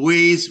thank you,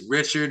 Louise,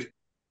 Richard.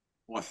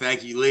 I want to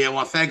thank you, Lee. I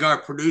want to thank our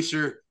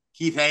producer,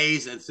 Keith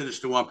Hayes at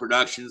Sinister One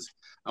Productions.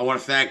 I want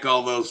to thank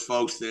all those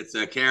folks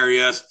that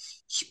carry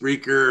us,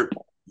 Spreaker,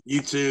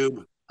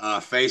 YouTube,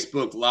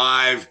 Facebook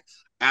Live,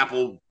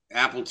 Apple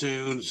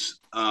Tunes,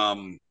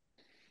 Google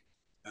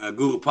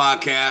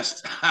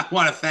Podcast. I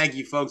want to thank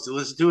you folks that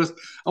listen to us.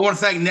 I want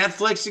to thank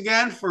Netflix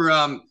again for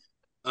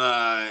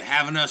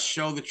having us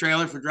show the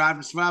trailer for Drive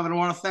to Survive. And I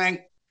want to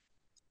thank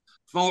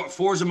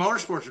Forza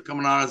Motorsports for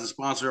coming on as a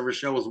sponsor of our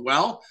show as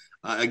well.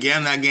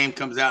 Again, that game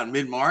comes out in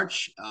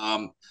mid-March.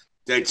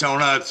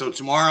 Daytona. So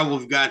tomorrow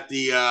we've got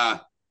the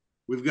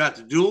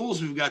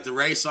duels. We've got the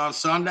race on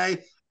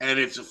Sunday, and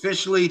it's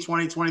officially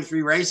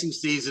 2023 racing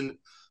season.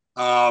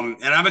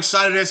 And I'm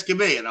excited as can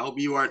be, and I hope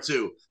you are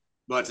too.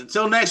 But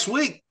until next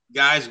week,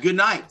 guys, good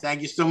night.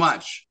 Thank you so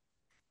much.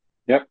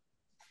 Yep.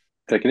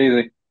 Take it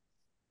easy.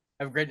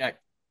 Have a great night.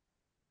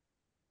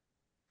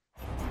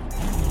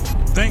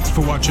 Thanks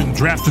for watching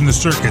Drafting the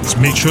Circuits.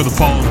 Make sure to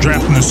follow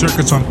Drafting the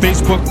Circuits on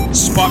Facebook,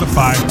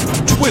 Spotify,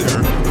 Twitter,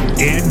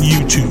 and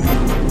YouTube.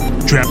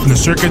 Drafting the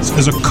Circuits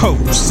is a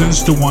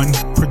Sinister One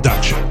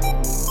production.